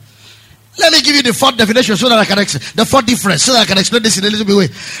 Let me give you the fourth definition so that I can the fourth difference, so that I can explain this in a little bit way.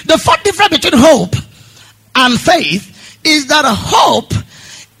 The fourth difference between hope and faith is that hope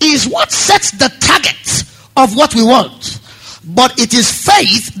is what sets the target of what we want, but it is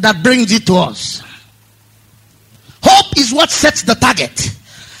faith that brings it to us. Hope is what sets the target.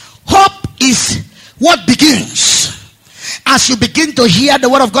 Hope is what begins. As you begin to hear the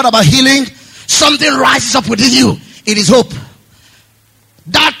word of God about healing, something rises up within you. It is hope.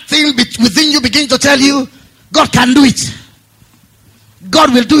 That thing within you begins to tell you, God can do it.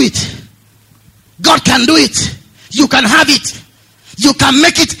 God will do it. God can do it. You can have it. You can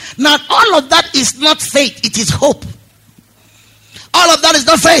make it. Now, all of that is not faith. It is hope. All of that is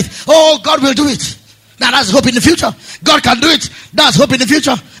not faith. Oh, God will do it. Now, that's hope in the future. God can do it. That's hope in the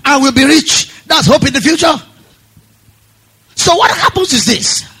future. I will be rich. That's hope in the future. So what happens is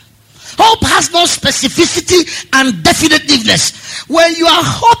this. Hope has no specificity and definitiveness. When you are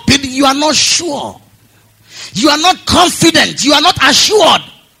hoping, you are not sure. You are not confident. You are not assured.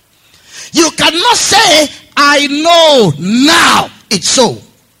 You cannot say, I know now it's so.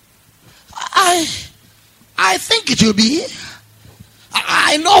 I think it will be.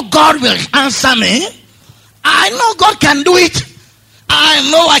 I know God will answer me. I know God can do it. I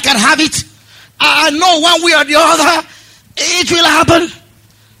know I can have it. I know one way or the other it will happen.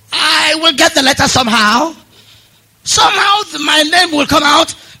 I will get the letter somehow. Somehow my name will come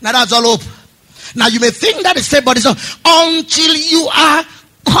out. Now that's all hope. Now you may think that is faith, but it's not. Until you are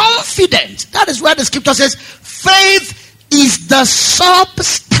confident. That is where the scripture says faith is the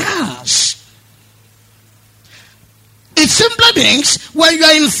substance. It simply means when you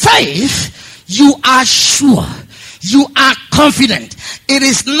are in faith, you are sure. You are confident. It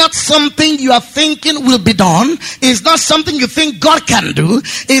is not something you are thinking will be done. It's not something you think God can do.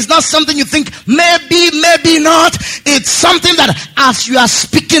 It's not something you think maybe, maybe not. It's something that as you are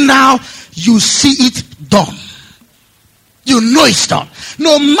speaking now, you see it done. You know it's done.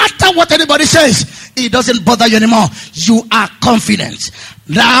 No matter what anybody says, it doesn't bother you anymore. You are confident.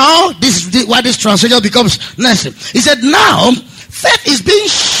 Now, this is why this translation becomes necessary. He said, now, faith is being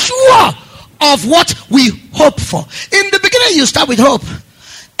sure of what we hope for. In the beginning, you start with hope.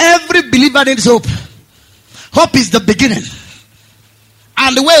 Every believer needs hope. Hope is the beginning.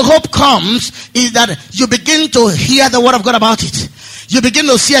 And the way hope comes is that you begin to hear the word of God about it. You begin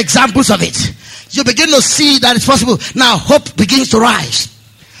to see examples of it. You begin to see that it's possible. Now hope begins to rise.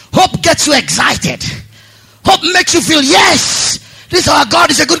 Hope gets you excited. Hope makes you feel, yes, this our God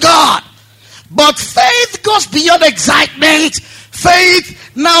is a good God. But faith goes beyond excitement.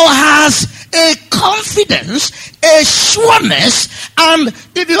 Faith now has a confidence, a sureness. And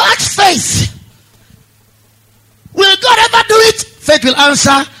if you ask faith, will God ever do it? Faith will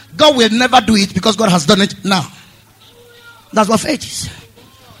answer, God will never do it because God has done it now. That's what faith is.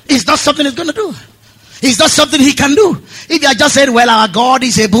 It's not something he's going to do. It's not something he can do. If you are just saying, well, our God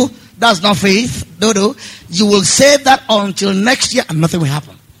is able, that's not faith. No. You will say that until next year and nothing will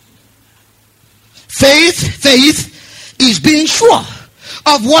happen. Faith is being sure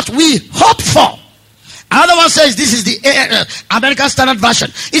of what we hope for. Another one says, this is the American Standard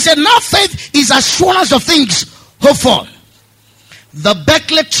Version. He said, now faith is assurance of things hoped for. The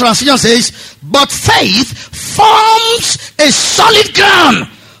Beckley translation says, but faith forms a solid ground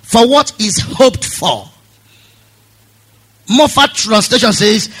for what is hoped for. Moffat translation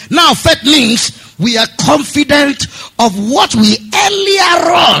says, now faith means we are confident of what we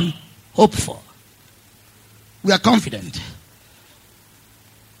earlier on hoped for. We are confident.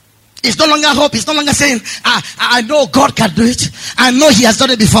 It's no longer hope. It's no longer saying, I know God can do it. I know he has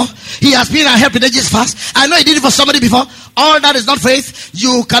done it before. He has been a help in ages past. I know he did it for somebody before. All that is not faith.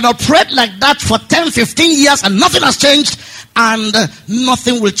 You can operate like that for 10, 15 years and nothing has changed. And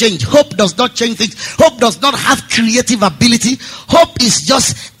nothing will change. Hope does not change things. Hope does not have creative ability. Hope is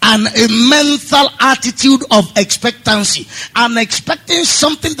just a mental attitude of expectancy. And expecting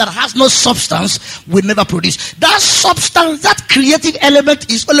something that has no substance will never produce. That substance, that creative element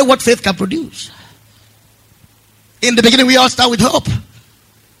is only what faith can produce. In the beginning, we all start with hope.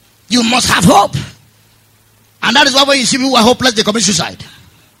 You must have hope. And that is why when you see people who are hopeless, they commit suicide.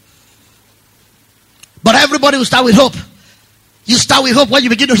 But everybody will start with hope. You start with hope when you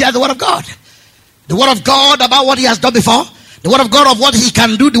begin to hear the word of God. The word of God about what he has done before. The word of God of what he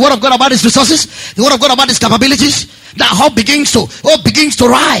can do. The word of God about his resources. The word of God about his capabilities. That hope begins to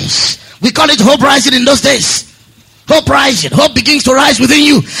rise. We call it hope rising in those days. Hope rising. Hope begins to rise within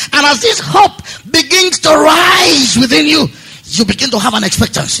you. And as this hope begins to rise within you, you begin to have an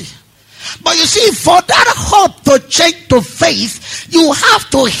expectancy. But you see, for that hope to change to faith, you have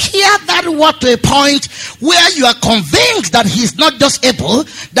to hear that word to a point where you are convinced that he is not just able,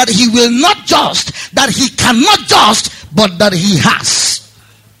 that he will not just, that he cannot just, but that he has.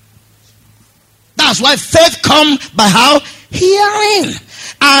 That's why faith comes by how? Hearing.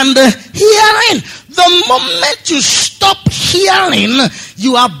 And hearing. The moment you stop hearing,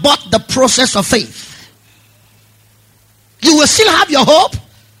 you abort the process of faith. You will still have your hope.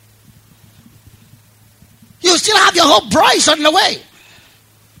 You still have your hope, bro, it's on the way.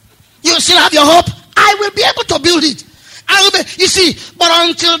 You still have your hope. I will be able to build it. You see, but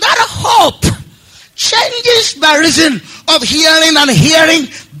until that hope changes by reason of hearing and hearing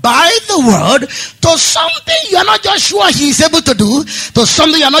by the word to something you are not just sure he is able to do, to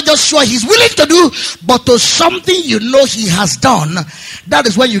something you are not just sure he is willing to do, but to something you know he has done, that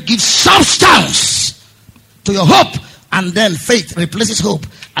is when you give substance to your hope, and then faith replaces hope,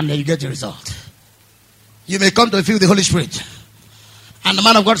 and then you get the result. You may come to feel the Holy Spirit. And the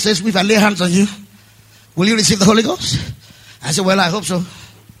man of God says, if I lay hands on you, will you receive the Holy Ghost? I said, well, I hope so.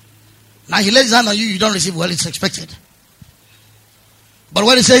 Now he lays his hand on you, you don't receive, well, it's expected. But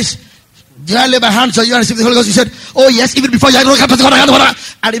when he says, Did I lay my hands on you and receive the Holy Ghost? He said, oh yes, even before you.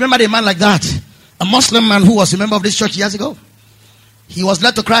 I remember a man like that. A Muslim man who was a member of this church years ago. He was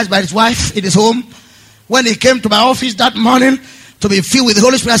led to Christ by his wife in his home. When he came to my office that morning to be filled with the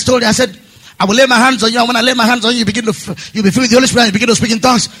Holy Spirit, I told him, I said, I will lay my hands on you, and when I lay my hands on you, you'll be filled with the Holy Spirit and you begin to speak in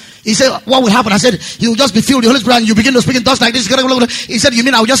tongues. He said, what will happen? I said, you will just be filled with the Holy Spirit and you begin to speak in tongues like this. He said, you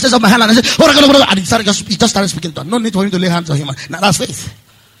mean I will just raise up my hand? And I said, and he just started speaking in tongues. No need for him to lay hands on him. Now that's faith.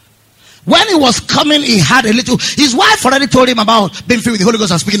 When he was coming, he had a little. His wife already told him about being filled with the Holy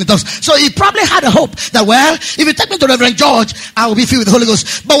Ghost and speaking in tongues. So he probably had a hope that, well, if you take me to Reverend George, I will be filled with the Holy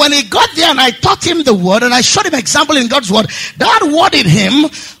Ghost. But when he got there and I taught him the word and I showed him example in God's word, that word in him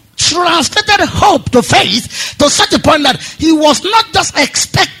translated hope to faith to such a point that he was not just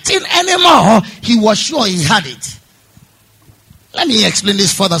expecting anymore, he was sure he had it. Let me explain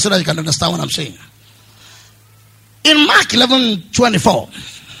this further so that you can understand what I'm saying. In Mark 11:24,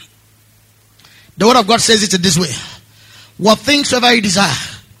 the word of God says it in this way. What things soever you desire,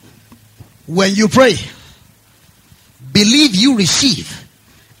 when you pray, believe you receive,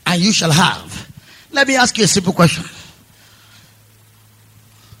 and you shall have. Let me ask you a simple question.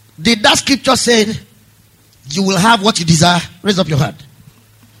 Did that scripture say you will have what you desire? Raise up your hand.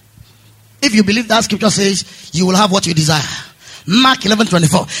 If you believe that scripture says you will have what you desire. Mark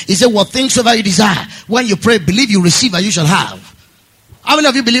 11:24. He said, what things soever you desire, when you pray, believe you receive, and you shall have. How many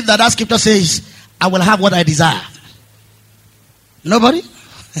of you believe that that scripture says, I will have what I desire? Nobody?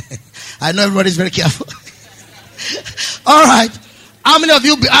 I know everybody's very careful. All right. How many of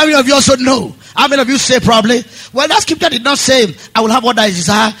you also know? How many of you say probably, well, that scripture did not say, I will have what I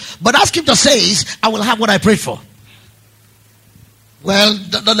desire, but that scripture says, I will have what I prayed for. Well,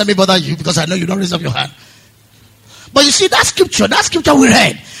 don't let me bother you because I know you don't raise up your hand. But you see, that scripture we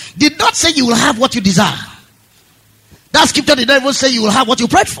read did not say you will have what you desire. That scripture did not even say you will have what you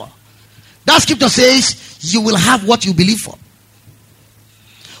prayed for. That scripture says you will have what you believe for.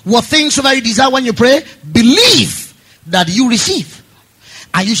 What things soever you desire when you pray, believe that you receive,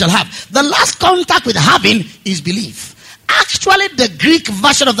 and you shall have. The last contact with having is belief. Actually, the Greek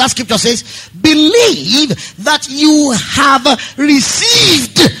version of that scripture says, believe that you have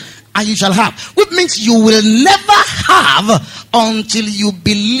received, and you shall have. Which means you will never have until you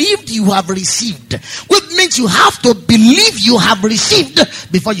believed you have received. Which means you have to believe you have received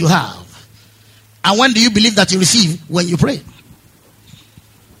before you have. And when do you believe that you receive? When you pray.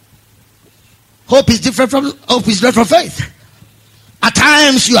 Hope is different from faith. At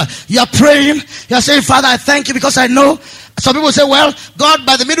times you are praying, you are saying, Father, I thank you because I know. Some people say, well, God,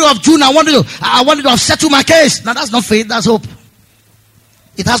 by the middle of June, I wanted to have settled my case. Now that's not faith, that's hope.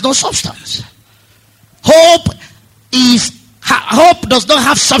 It has no substance. Hope does not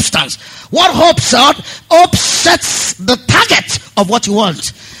have substance. What hope says? Hope sets the target of what you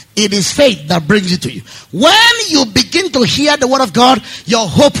want. It is faith that brings it to you. When you begin to hear the word of God, your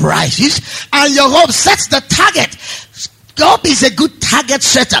hope rises and your hope sets the target. Hope is a good target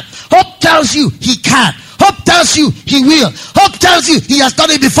setter. Hope tells you he can. Hope tells you he will. Hope tells you he has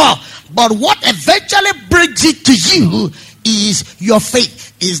done it before. But what eventually brings it to you is your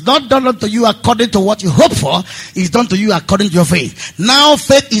faith. It's not done unto you according to what you hope for. It's done to you according to your faith. Now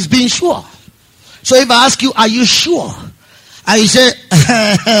faith is being sure. So if I ask you, are you sure? And you say,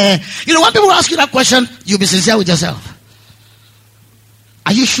 when people ask you that question, you'll be sincere with yourself.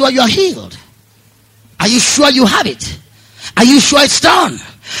 Are you sure you are healed? Are you sure you have it? Are you sure it's done?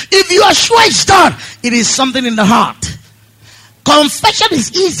 If you are sure it's done, it is something in the heart. Confession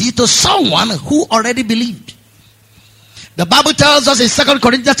is easy to someone who already believed. The Bible tells us in 2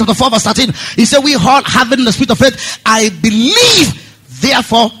 Corinthians chapter 4 verse 13, he said, we all having the spirit of faith, I believe,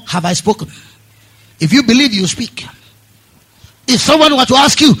 therefore have I spoken. If you believe, you speak. If someone were to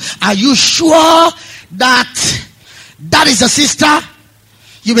ask you, are you sure that is a sister?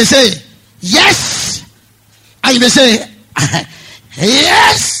 You may say, yes. And you may say,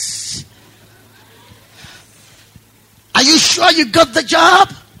 yes. Are you sure you got the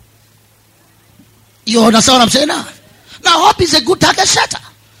job? You understand what I'm saying now? Now, hope is a good target setter.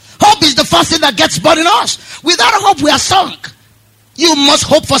 Hope is the first thing that gets born in us. Without hope, we are sunk. You must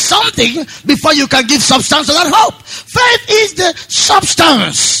hope for something before you can give substance to that hope. Faith is the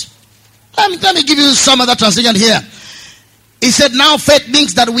substance. Let me give you some other translation here. He said, now faith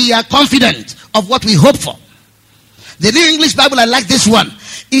means that we are confident of what we hope for. The New English Bible, I like this one.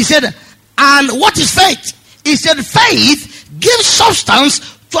 He said, and what is faith? He said, faith gives substance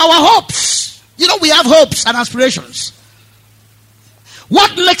to our hopes. You know, we have hopes and aspirations.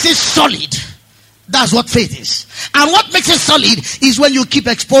 What makes it solid? That's what faith is. And what makes it solid is when you keep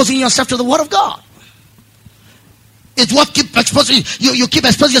exposing yourself to the word of God. It's what keep exposing you keep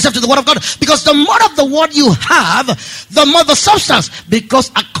exposing yourself to the word of God, because the more of the word you have, the more the substance.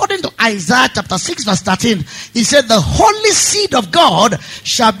 Because according to Isaiah chapter 6 verse 13, he said the holy seed of God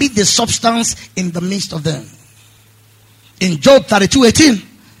shall be the substance in the midst of them. In Job 32:18,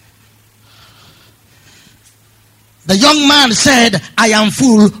 the young man said, I am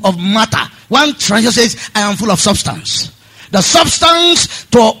full of matter. One translation says, I am full of substance. The substance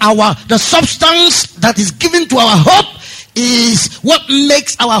that is given to our hope is what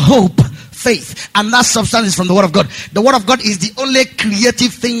makes our hope faith. And that substance is from the word of God. The word of God is the only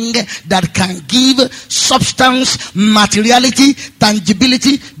creative thing that can give substance, materiality,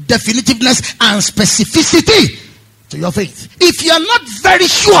 tangibility, definitiveness, and specificity to your faith. If you are not very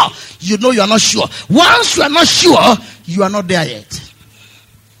sure, you know you are not sure. Once you are not sure, you are not there yet.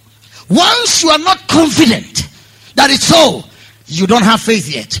 Once you are not confident that it's so, you don't have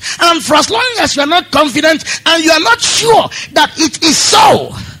faith yet. And for as long as you are not confident and you are not sure that it is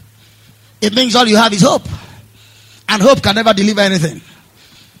so, it means all you have is hope. And hope can never deliver anything.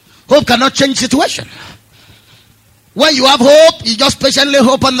 Hope cannot change situation. When you have hope, you just patiently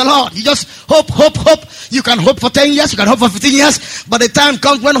hope on the Lord. You just hope. You can hope for 10 years, you can hope for 15 years. But the time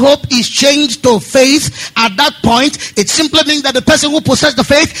comes when hope is changed to faith. At that point, it simply means that the person who possesses the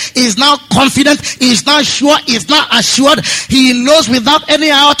faith is now confident, is now sure, is now assured. He knows without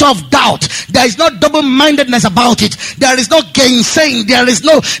any iota of doubt. There is no double-mindedness about it. There is no gainsaying. There is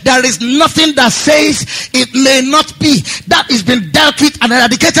nothing that says it may not be. That has been dealt with and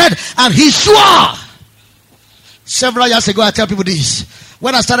eradicated, and he's sure. Several years ago, I tell people this.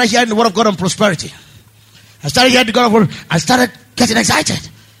 When I started hearing the word of God on prosperity, I started getting excited.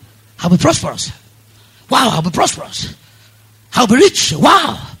 I'll be prosperous. Wow, I'll be prosperous. I'll be rich.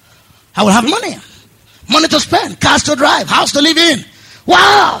 Wow. I will have money. Money to spend, cars to drive, house to live in.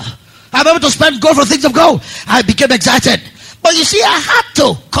 Wow. I'll be able to spend gold for things of gold. I became excited. But you see, I had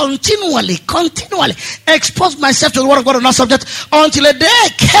to continually expose myself to the word of God on that subject until a day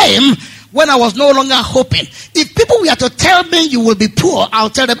came when I was no longer hoping. If people were to tell me you will be poor, I'll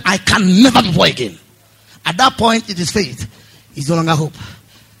tell them I can never be poor again. At that point, it is faith. It's no longer hope.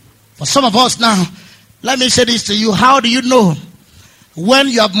 For some of us now, let me say this to you. How do you know when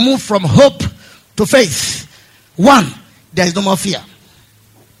you have moved from hope to faith? One, there is no more fear.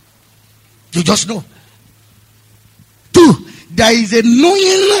 You just know. Two, there is a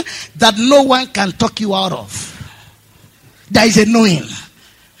knowing that no one can talk you out of. There is a knowing.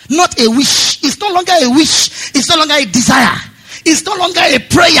 Not a wish. It's no longer a wish. It's no longer a desire. It's no longer a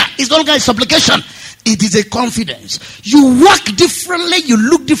prayer. It's no longer a supplication. It is a confidence. You walk differently. You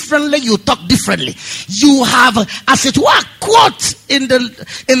look differently. You talk differently. You have, as it were, quote in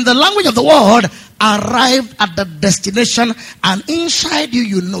the language of the world, arrived at the destination, and inside you,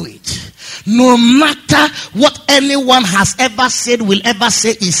 you know it. No matter what anyone has ever said, will ever say,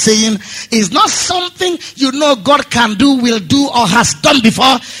 is saying, is not something you know God can do, will do, or has done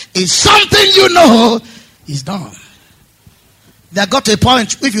before. It's something you know is done. There got to a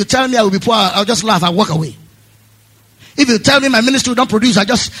point, if you tell me I will be poor, I'll just laugh and walk away. If you tell me my ministry will not produce, I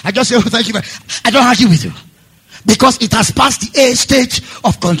just say, oh, thank you. I don't argue with you. Because it has passed the age stage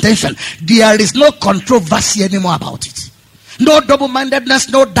of contention. There is no controversy anymore about it. No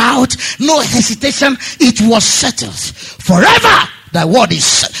double-mindedness, no doubt, no hesitation. It was settled. Forever, the word is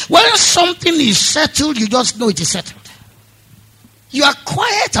settled. When something is settled, you just know it is settled. You are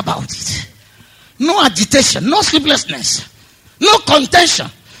quiet about it. No agitation, no sleeplessness, no contention,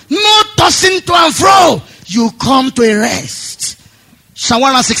 no tossing to and fro. You come to a rest. Psalm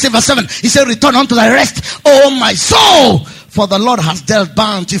 116 verse 7. He said, return unto thy rest, O my soul, for the Lord has dealt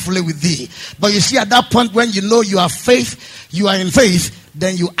bountifully with thee. But you see, at that point when you know you have faith, you are in faith,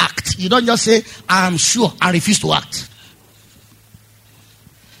 then you act. You don't just say, I am sure, and refuse to act.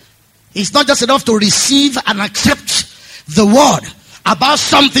 It's not just enough to receive and accept the word about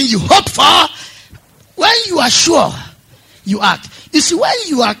something you hope for. When you are sure, you act. You see, when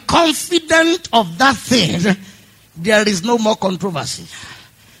you are confident of that thing, there is no more controversy.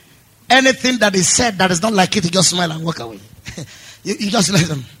 Anything that is said that is not like it, you just smile and walk away. you just let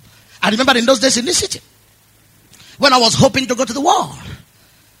them. I remember in those days in this city, when I was hoping to go to the world.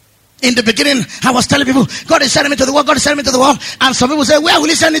 In the beginning, I was telling people, God is sending me to the world, God is sending me to the world. And some people say, where will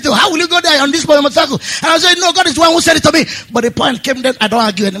he send me to? How will you go there on this motorcycle? And I said, no, God is the one who sent it to me. But the point came then, I don't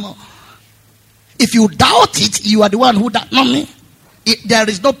argue anymore. If you doubt it, you are the one who doubt, not me. There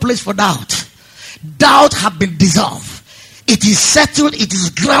is no place for doubt. Doubt have been dissolved. It is settled, it is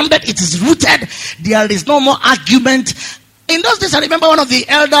grounded, it is rooted. There is no more argument. In those days, I remember one of the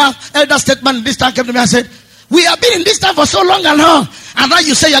elder statesmen this time came to me and said, we have been in this time for so long and now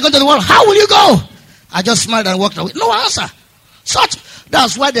you say you're going to the world. How will you go? I just smiled and walked away. No answer.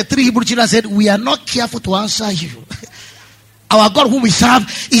 That's why the 3 Hebrew children said, we are not careful to answer you. Our God whom we serve,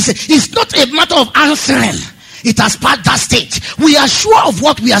 it's not a matter of answering. It has passed that stage. We are sure of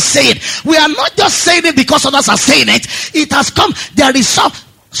what we are saying. We are not just saying it because others are saying it. It has come. There is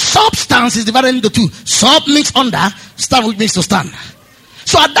substance is divided into 2. Sub means under, stand which means to stand.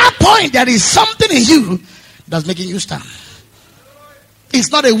 So at that point, there is something in you that's making you stand. It's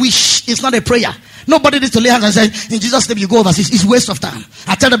not a wish. It's not a prayer. Nobody needs to lay hands and say, in Jesus' name you go overseas. It's waste of time.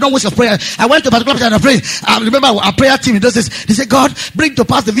 I tell them, don't waste your prayer. I went to a particular place and I prayed. I remember our prayer team does this. They say, God, bring to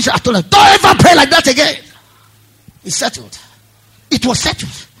pass the vision. I told them, don't ever pray like that again. It's settled. It was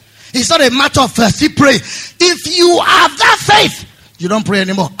settled. It's not a matter of still pray. If you have that faith, you don't pray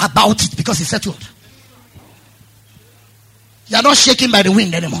anymore about it because it's settled. You are not shaken by the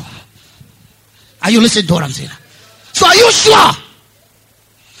wind anymore. Are you listening to what I'm saying? So are you sure?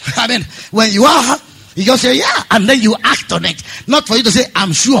 I mean, when you are, you just say, yeah, and then you act on it. Not for you to say,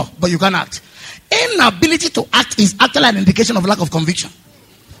 I'm sure, but you can act. Inability to act is actually an indication of lack of conviction.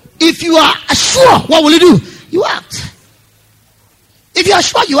 If you are sure, what will you do? You act. If you are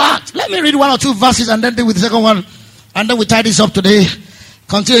sure, you act. Let me read 1 or 2 verses and then deal with the second one. And then we tie this up today.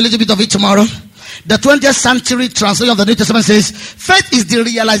 Continue a little bit of it tomorrow. The 20th century translation of the New Testament says, faith is the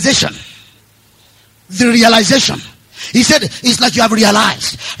realization. The realization. He said, it's like you have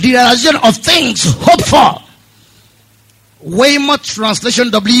realized. The realization of things hoped for. Weymouth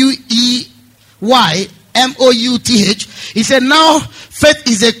translation, W-E-Y-M-O-U-T-H. He said, now faith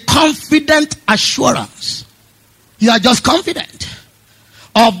is a confident assurance. You are just confident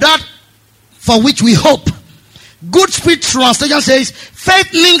of that for which we hope. Good Spirit translation says,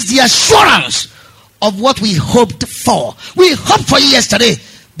 faith means the assurance of what we hoped for. We hoped for it yesterday,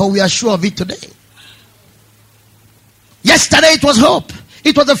 but we are sure of it today. Yesterday it was hope.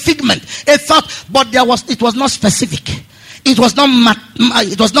 It was a figment, a thought, but it was not specific. It was not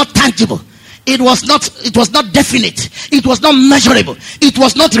tangible. It was not definite. It was not measurable. It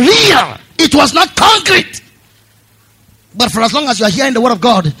was not real. It was not concrete. But for as long as you are hearing the word of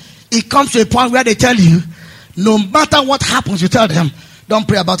God, it comes to a point where they tell you, no matter what happens, you tell them, don't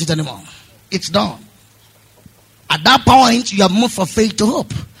pray about it anymore. It's done. At that point, you have moved from faith to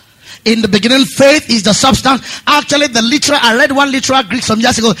hope. In the beginning, faith is the substance. Actually, I read one literal Greek some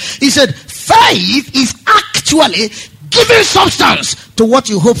years ago. He said, faith is actually giving substance to what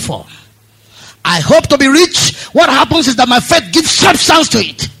you hope for. I hope to be rich. What happens is that my faith gives substance to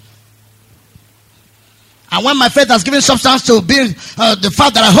it. And when my faith has given substance to being the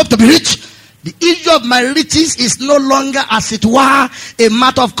fact that I hope to be rich, the issue of my riches is no longer, as it were, a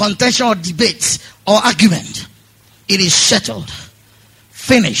matter of contention or debate or argument. It is settled,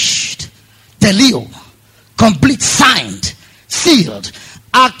 finished, teleo, complete, signed, sealed.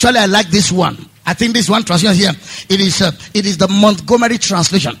 Actually, I like this one. I think this one translation here, it is the Montgomery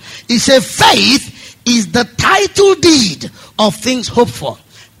translation. It says, faith is the title deed of things hoped for.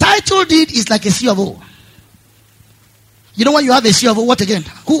 Title deed is like a C of O. You know when you have a C of O, what again?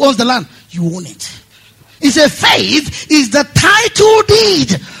 Who owns the land? You own it. It's a faith is the title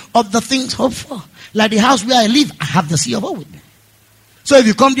deed of the things hoped for. Like the house where I live, I have the C of O with me. So if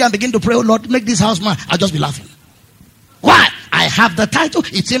you come there and begin to pray, oh Lord, make this house mine, I'll just be laughing. Why? I have the title,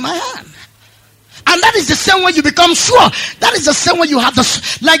 it's in my hand. And that is the same way you become sure. That is the same way you have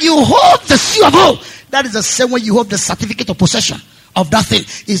like you hold the C of O. That is the same way you hold the certificate of possession of that thing.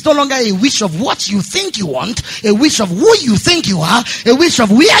 It's no longer a wish of what you think you want, a wish of who you think you are, a wish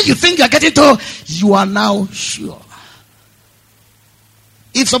of where you think you're getting to. You are now sure.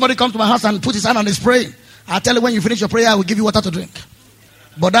 If somebody comes to my house and puts his hand on his praying, I'll tell you when you finish your prayer, I will give you water to drink.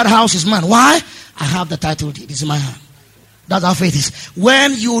 But that house is mine. Why? I have the title deed. It's in my hand. That's how faith is.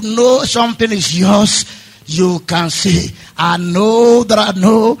 When you know something is yours, you can say, I know that I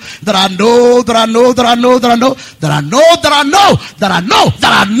know, that I know, that I know, that I know, that I know, that I know, that I know, that I know,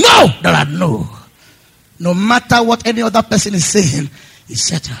 that I know, that I know. No matter what any other person is saying, it's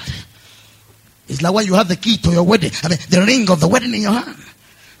settled. It's like when you have the key to your wedding, the ring of the wedding in your hand.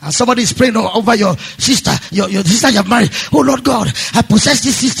 And somebody is praying over your sister, your sister you have married. Oh Lord God, I possess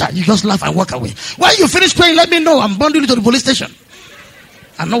this sister. You just laugh and walk away. When you finish praying, let me know. I'm bundling you to the police station.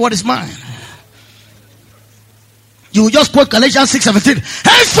 I know what is mine. You will just quote Galatians 6:17.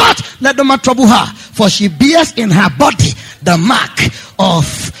 Henceforth, let no man trouble her, for she bears in her body the mark of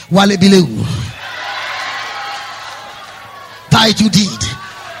Walebileu. Title deed.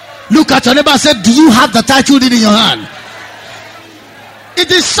 Look at your neighbor and say, do you have the title deed in your hand? It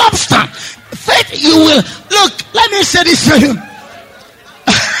is substance. Faith, you will. Look, let me say this to you.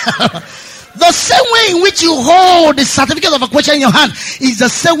 The same way in which you hold the certificate of acquisition in your hand is the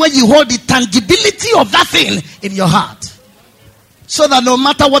same way you hold the tangibility of that thing in your heart. So that no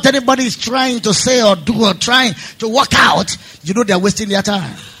matter what anybody is trying to say or do or trying to work out, you know they're wasting their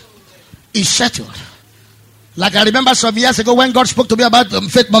time. It's settled. Like I remember some years ago when God spoke to me about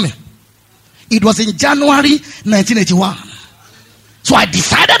Faith Mommy. It was in January 1981. So I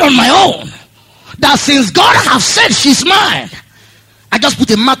decided on my own that since God has said she's mine, I just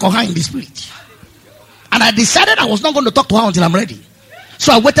put a mark on her in the spirit. And I decided I was not going to talk to her until I'm ready.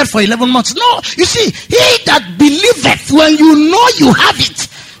 So I waited for 11 months. No, you see, he that believeth, when you know you have it,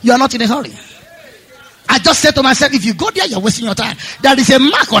 you are not in a hurry. I just said to myself, if you go there, you're wasting your time. There is a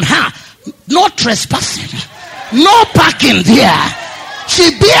mark on her. No trespassing. No parking there.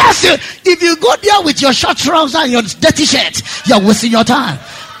 She bears you. If you go there with your short trousers and your dirty shirt, you're wasting your time.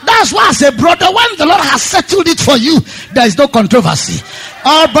 That's why I say, brother, when the Lord has settled it for you, there is no controversy.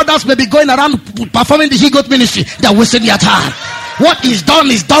 All brothers may be going around performing the he-goat ministry. They're wasting their time. What is done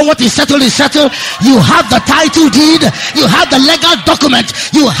is done. What is settled is settled. You have the title deed. You have the legal document.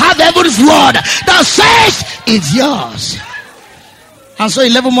 You have heaven's word that says it's yours. And so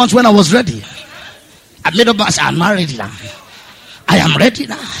 11 months when I was ready, I made up my mind, I'm ready now. I am ready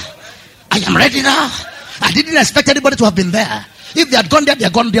now. I am ready now. I didn't expect anybody to have been there. If they had gone there, they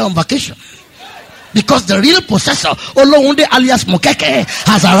had gone there on vacation. Because the real possessor, Olohunde alias Mokeke,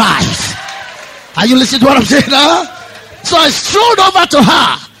 has arrived. Are you listening to what I'm saying now? So I strolled over to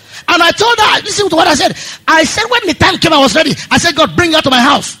her. And I told her, listen to what I said. I said when the time came, I was ready. I said, God, bring her to my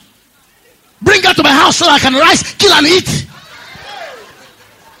house. Bring her to my house so I can rise, kill and eat.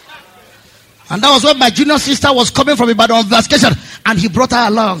 And that was when my junior sister was coming from Ibadan on vacation. And he brought her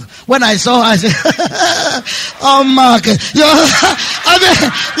along. When I saw her, I said, oh, Mark, you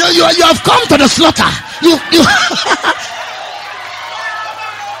have come to the slaughter.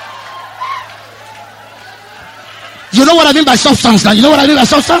 You know what I mean by substance now? You know what I mean by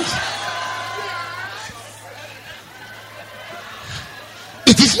substance?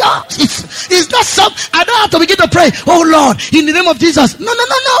 It is yours. It's not some. I don't have to begin to pray. Oh Lord, in the name of Jesus. No.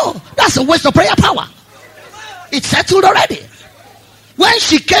 That's a waste of prayer power. It's settled already. When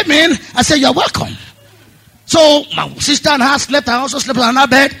she came in, I said, you're welcome. So my sister and her slept. I also slept on her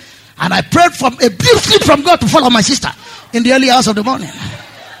bed. And I prayed from a deep sleep from God to follow my sister in the early hours of the morning.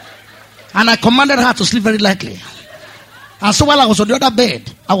 And I commanded her to sleep very lightly. And so while I was on the other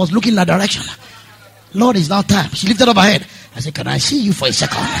bed, I was looking in that direction. Lord, it's now time. She lifted up her head. I said, can I see you for a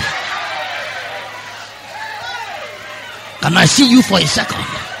second? Can I see you for a second?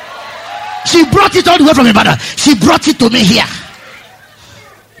 She brought it all the way from Ibadan. She brought it to me here.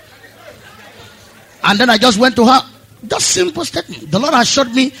 And then I just went to her. Just simple statement. The Lord has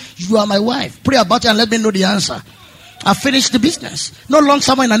showed me, you are my wife. Pray about it and let me know the answer. I finished the business. No long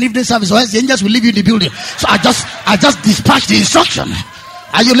summer in an evening service, or else the angels will leave you in the building. So I just dispatched the instruction.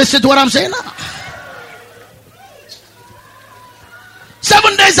 Are you listening to what I'm saying now?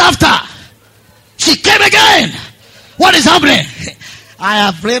 7 days after, she came again. What is happening? I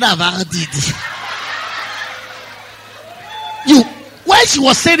have prayed about it. When she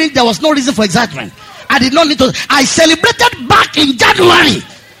was saying it, there was no reason for excitement. I did not need to. I celebrated back in January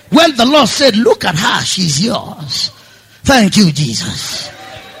when the Lord said, look at her, she's yours. Thank you, Jesus.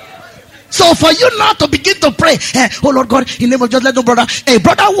 So for you now to begin to pray, oh Lord God, in the name of Jesus, let no brother. A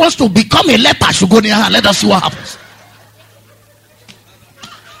brother wants to become a leper, should go near her. Let us see what happens.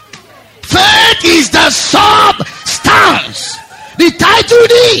 Faith is the substance, the title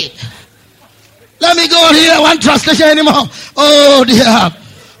deed. Let me go here, one translation anymore. Oh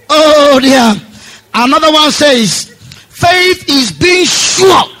dear. Another one says, faith is being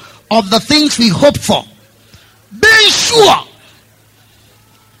sure of the things we hope for. Being sure.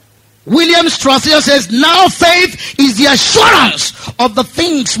 Williams translation says, now faith is the assurance of the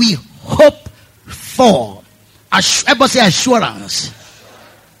things we hope for. Everybody say assurance.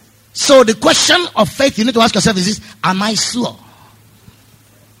 So the question of faith you need to ask yourself is this: am I sure?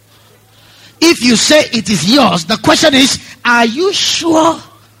 If you say it is yours, the question is, are you sure?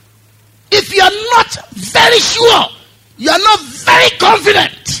 If you are not very sure, you are not very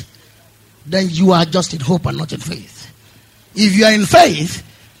confident, then you are just in hope and not in faith. If you are in faith,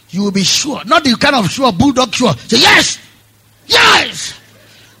 you will be sure. Not the kind of sure, bulldog sure. Say yes. Yes.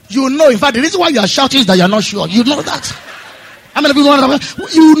 You know, in fact, the reason why you are shouting is that you are not sure. You know that. How many people want to?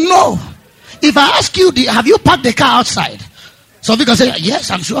 You know. If I ask you, have you parked the car outside? Some people say,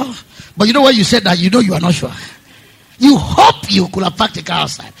 yes, I'm sure. But you know when you said that, you know you are not sure. You hope you could have parked the car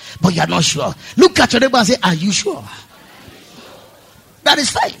outside, but you are not sure. Look at your neighbor and say, are you sure? That is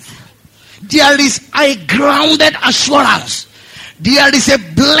faith. There is a grounded assurance. There is a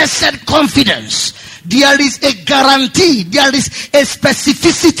blessed confidence. There is a guarantee. There is a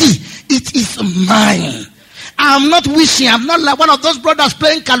specificity. It is mine. I'm not wishing. I'm not like one of those brothers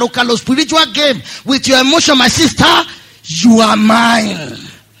playing kalo spiritual game with your emotion. My sister, you are mine.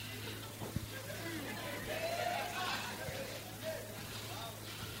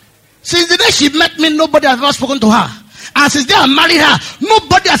 Since the day she met me, nobody has ever spoken to her. And since the day I married her,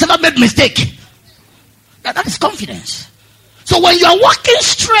 nobody has ever made mistake. That is confidence. So when you are walking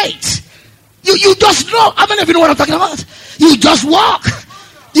straight, you just know. How many of you know what I'm talking about? You just walk.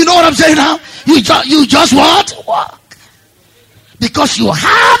 You know what I'm saying now? You just walk. Because you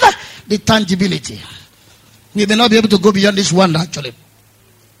have the tangibility. We may not be able to go beyond this one actually.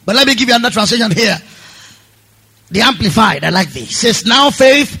 But let me give you another translation here. The Amplified, I like this. It says, now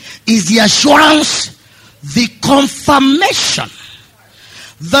faith is the assurance, the confirmation,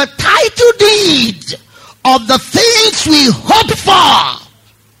 the title deed of the things we hope for.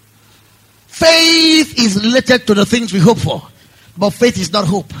 Faith is related to the things we hope for. But faith is not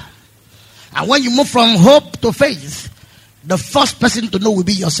hope. And when you move from hope to faith, the first person to know will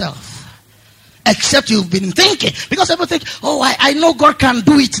be yourself. Except you've been thinking. Because people think, oh, I know God can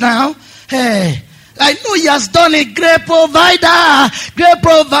do it now. Hey, I know He has done a great provider. Great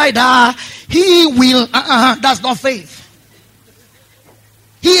provider. He will. That's not faith.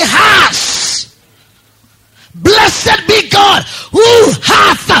 He has. Blessed be God who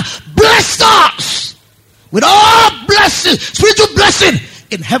hath blessed us with all blessing, spiritual blessing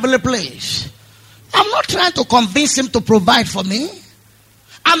in heavenly place. I'm not trying to convince Him to provide for me.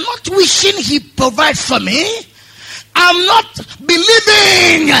 I'm not wishing He provides for me. I'm not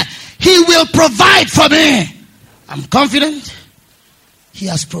believing He will provide for me. I'm confident He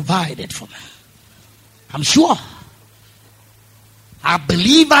has provided for me. I'm sure. I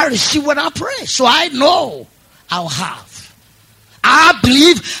believe I receive when I pray. So I know I'll have. I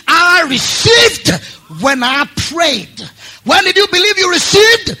believe I received when I prayed. When did you believe you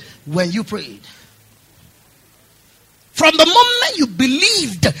received? When you prayed. From the moment you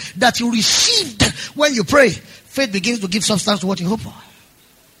believed that you received when you pray, faith begins to give substance to what you hope for.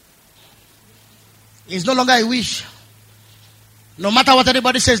 It's no longer a wish. No matter what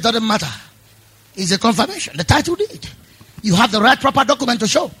anybody says, doesn't matter. It's a confirmation. The title deed. You have the right proper document to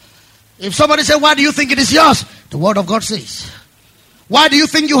show. If somebody says, why do you think it is yours? The word of God says. Why do you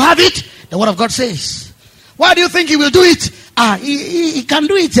think you have it? The word of God says. Why do you think He will do it? He can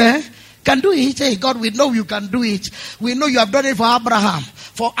do it, Can do it. Hey, God, we know you can do it. We know you have done it for Abraham,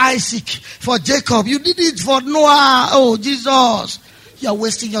 for Isaac, for Jacob. You did it for Noah. Oh, Jesus. You are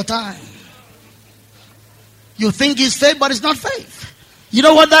wasting your time. You think it's faith, but it's not faith. You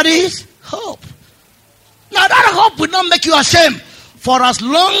know what that is? Hope. Now that hope will not make you ashamed. For as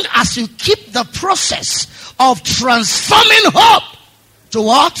long as you keep the process of transforming hope to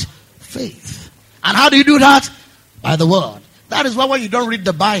what? Faith. And how do you do that? By the word. That is why when you don't read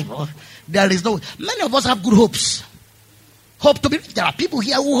the Bible, there is no. Many of us have good hopes. Hope to be. There are people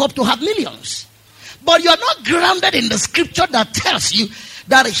here who hope to have millions. But you are not grounded in the scripture that tells you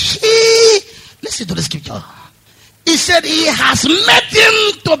that He. Listen to the scripture. He said He has made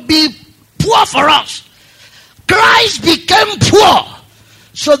Him to be poor for us. Christ became poor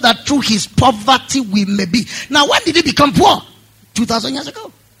so that through His poverty we may be. Now, when did He become poor? 2,000 years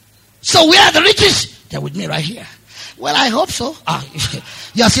ago. So where are the riches? They're with me right here. Well, I hope so.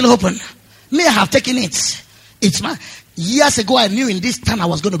 You are still hoping. May I have taken it. It's my. Years ago, I knew in this time I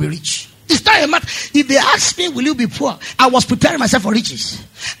was going to be rich. It's not a matter. If they asked me, will you be poor? I was preparing myself for riches.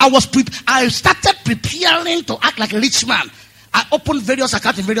 I started preparing to act like a rich man. I opened various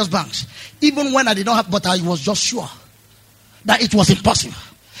accounts in various banks. Even when I did not have, but I was just sure that it was impossible.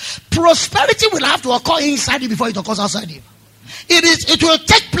 Prosperity will have to occur inside you before it occurs outside you. It will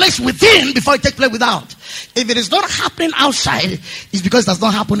take place within before it takes place without. If it is not happening outside, it's because it does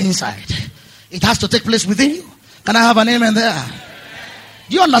not happen inside. It has to take place within you. Can I have an amen there?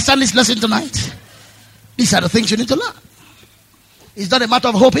 Do you understand this lesson tonight? These are the things you need to learn. It's not a matter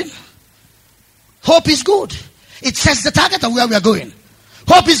of hoping. Hope is good. It sets the target of where we are going.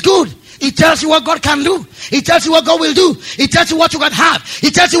 Hope is good. It tells you what God can do. It tells you what God will do. It tells you what you can have.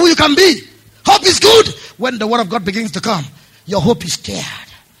 It tells you who you can be. Hope is good. When the word of God begins to come, your hope is scared.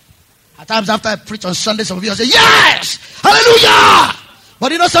 At times after I preach on Sunday, some of you say, yes! Hallelujah!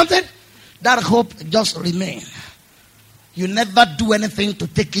 But you know something? That hope just remains. You never do anything to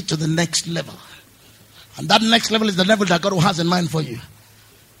take it to the next level. And that next level is the level that God has in mind for you.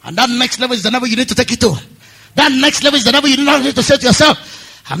 And that next level is the level you need to take it to. That next level is the level you need to say to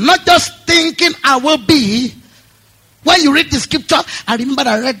yourself, I'm not just thinking I will be. When you read the scripture, I remember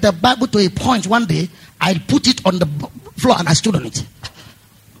I read the Bible to a point one day. I put it on the floor and I stood on it.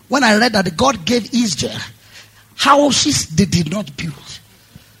 when I read that God gave Israel houses they did not build,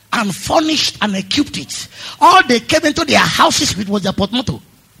 and furnished and equipped it. All they came into their houses with was their portmanteau.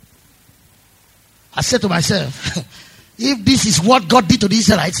 I said to myself, if this is what God did to the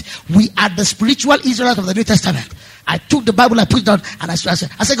Israelites, we are the spiritual Israelites of the New Testament. I took the Bible, I put it down, and I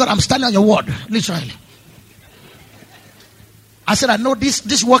said, God, I'm standing on your word, literally. I said, I know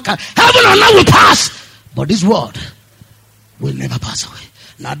this word can, heaven and earth will pass, but this word will never pass away.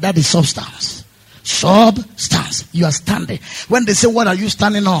 Now that is substance. Substance. You are standing. When they say, what are you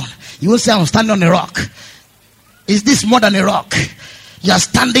standing on? You will say, I'm standing on a rock. Is this more than a rock? You are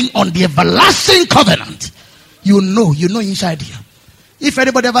standing on the everlasting covenant. You know inside you. If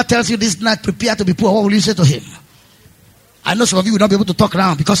anybody ever tells you this night, prepare to be poor, what will you say to him? I know some of you will not be able to talk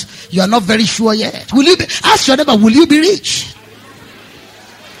around because you are not very sure yet. Ask your neighbor, will you be rich?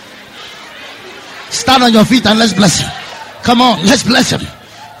 Stand on your feet and let's bless him. Come on, let's bless him.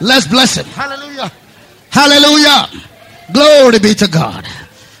 Let's bless him. Hallelujah. Hallelujah. Glory be to God.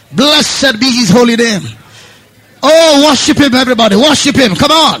 Blessed be his holy name. Oh, worship him, everybody. Worship him. Come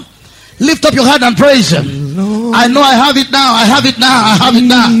on. Lift up your hand and praise him. Lord, I know I have it now. I have it now. I have it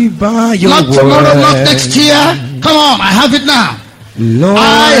now. Not tomorrow, not next year. Come on. I have it now. Lord,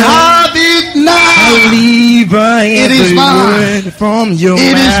 I have it now. I believe by it is mine. From your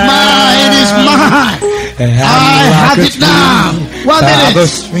it is mine. It is mine. I have it now. 1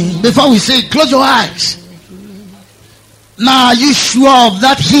 minute before we say, close your eyes. Now, are you sure of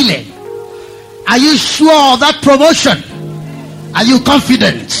that healing? Are you sure of that promotion? Are you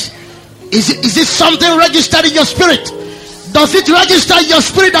confident? Is it something registered in your spirit? Does it register in your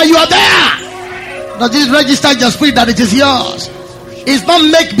spirit that you are there? Does it register in your spirit that it is yours? It's not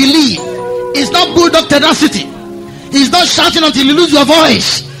make believe. It's not bulldog tenacity. It's not shouting until you lose your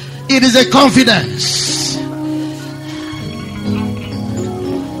voice. It is a confidence.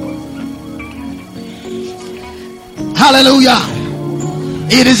 Hallelujah.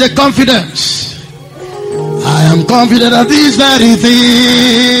 It is a confidence. I am confident of this very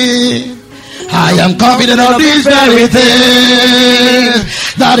thing. I am confident of this very thing,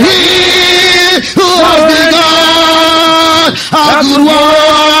 that he who has begun a good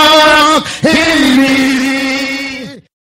work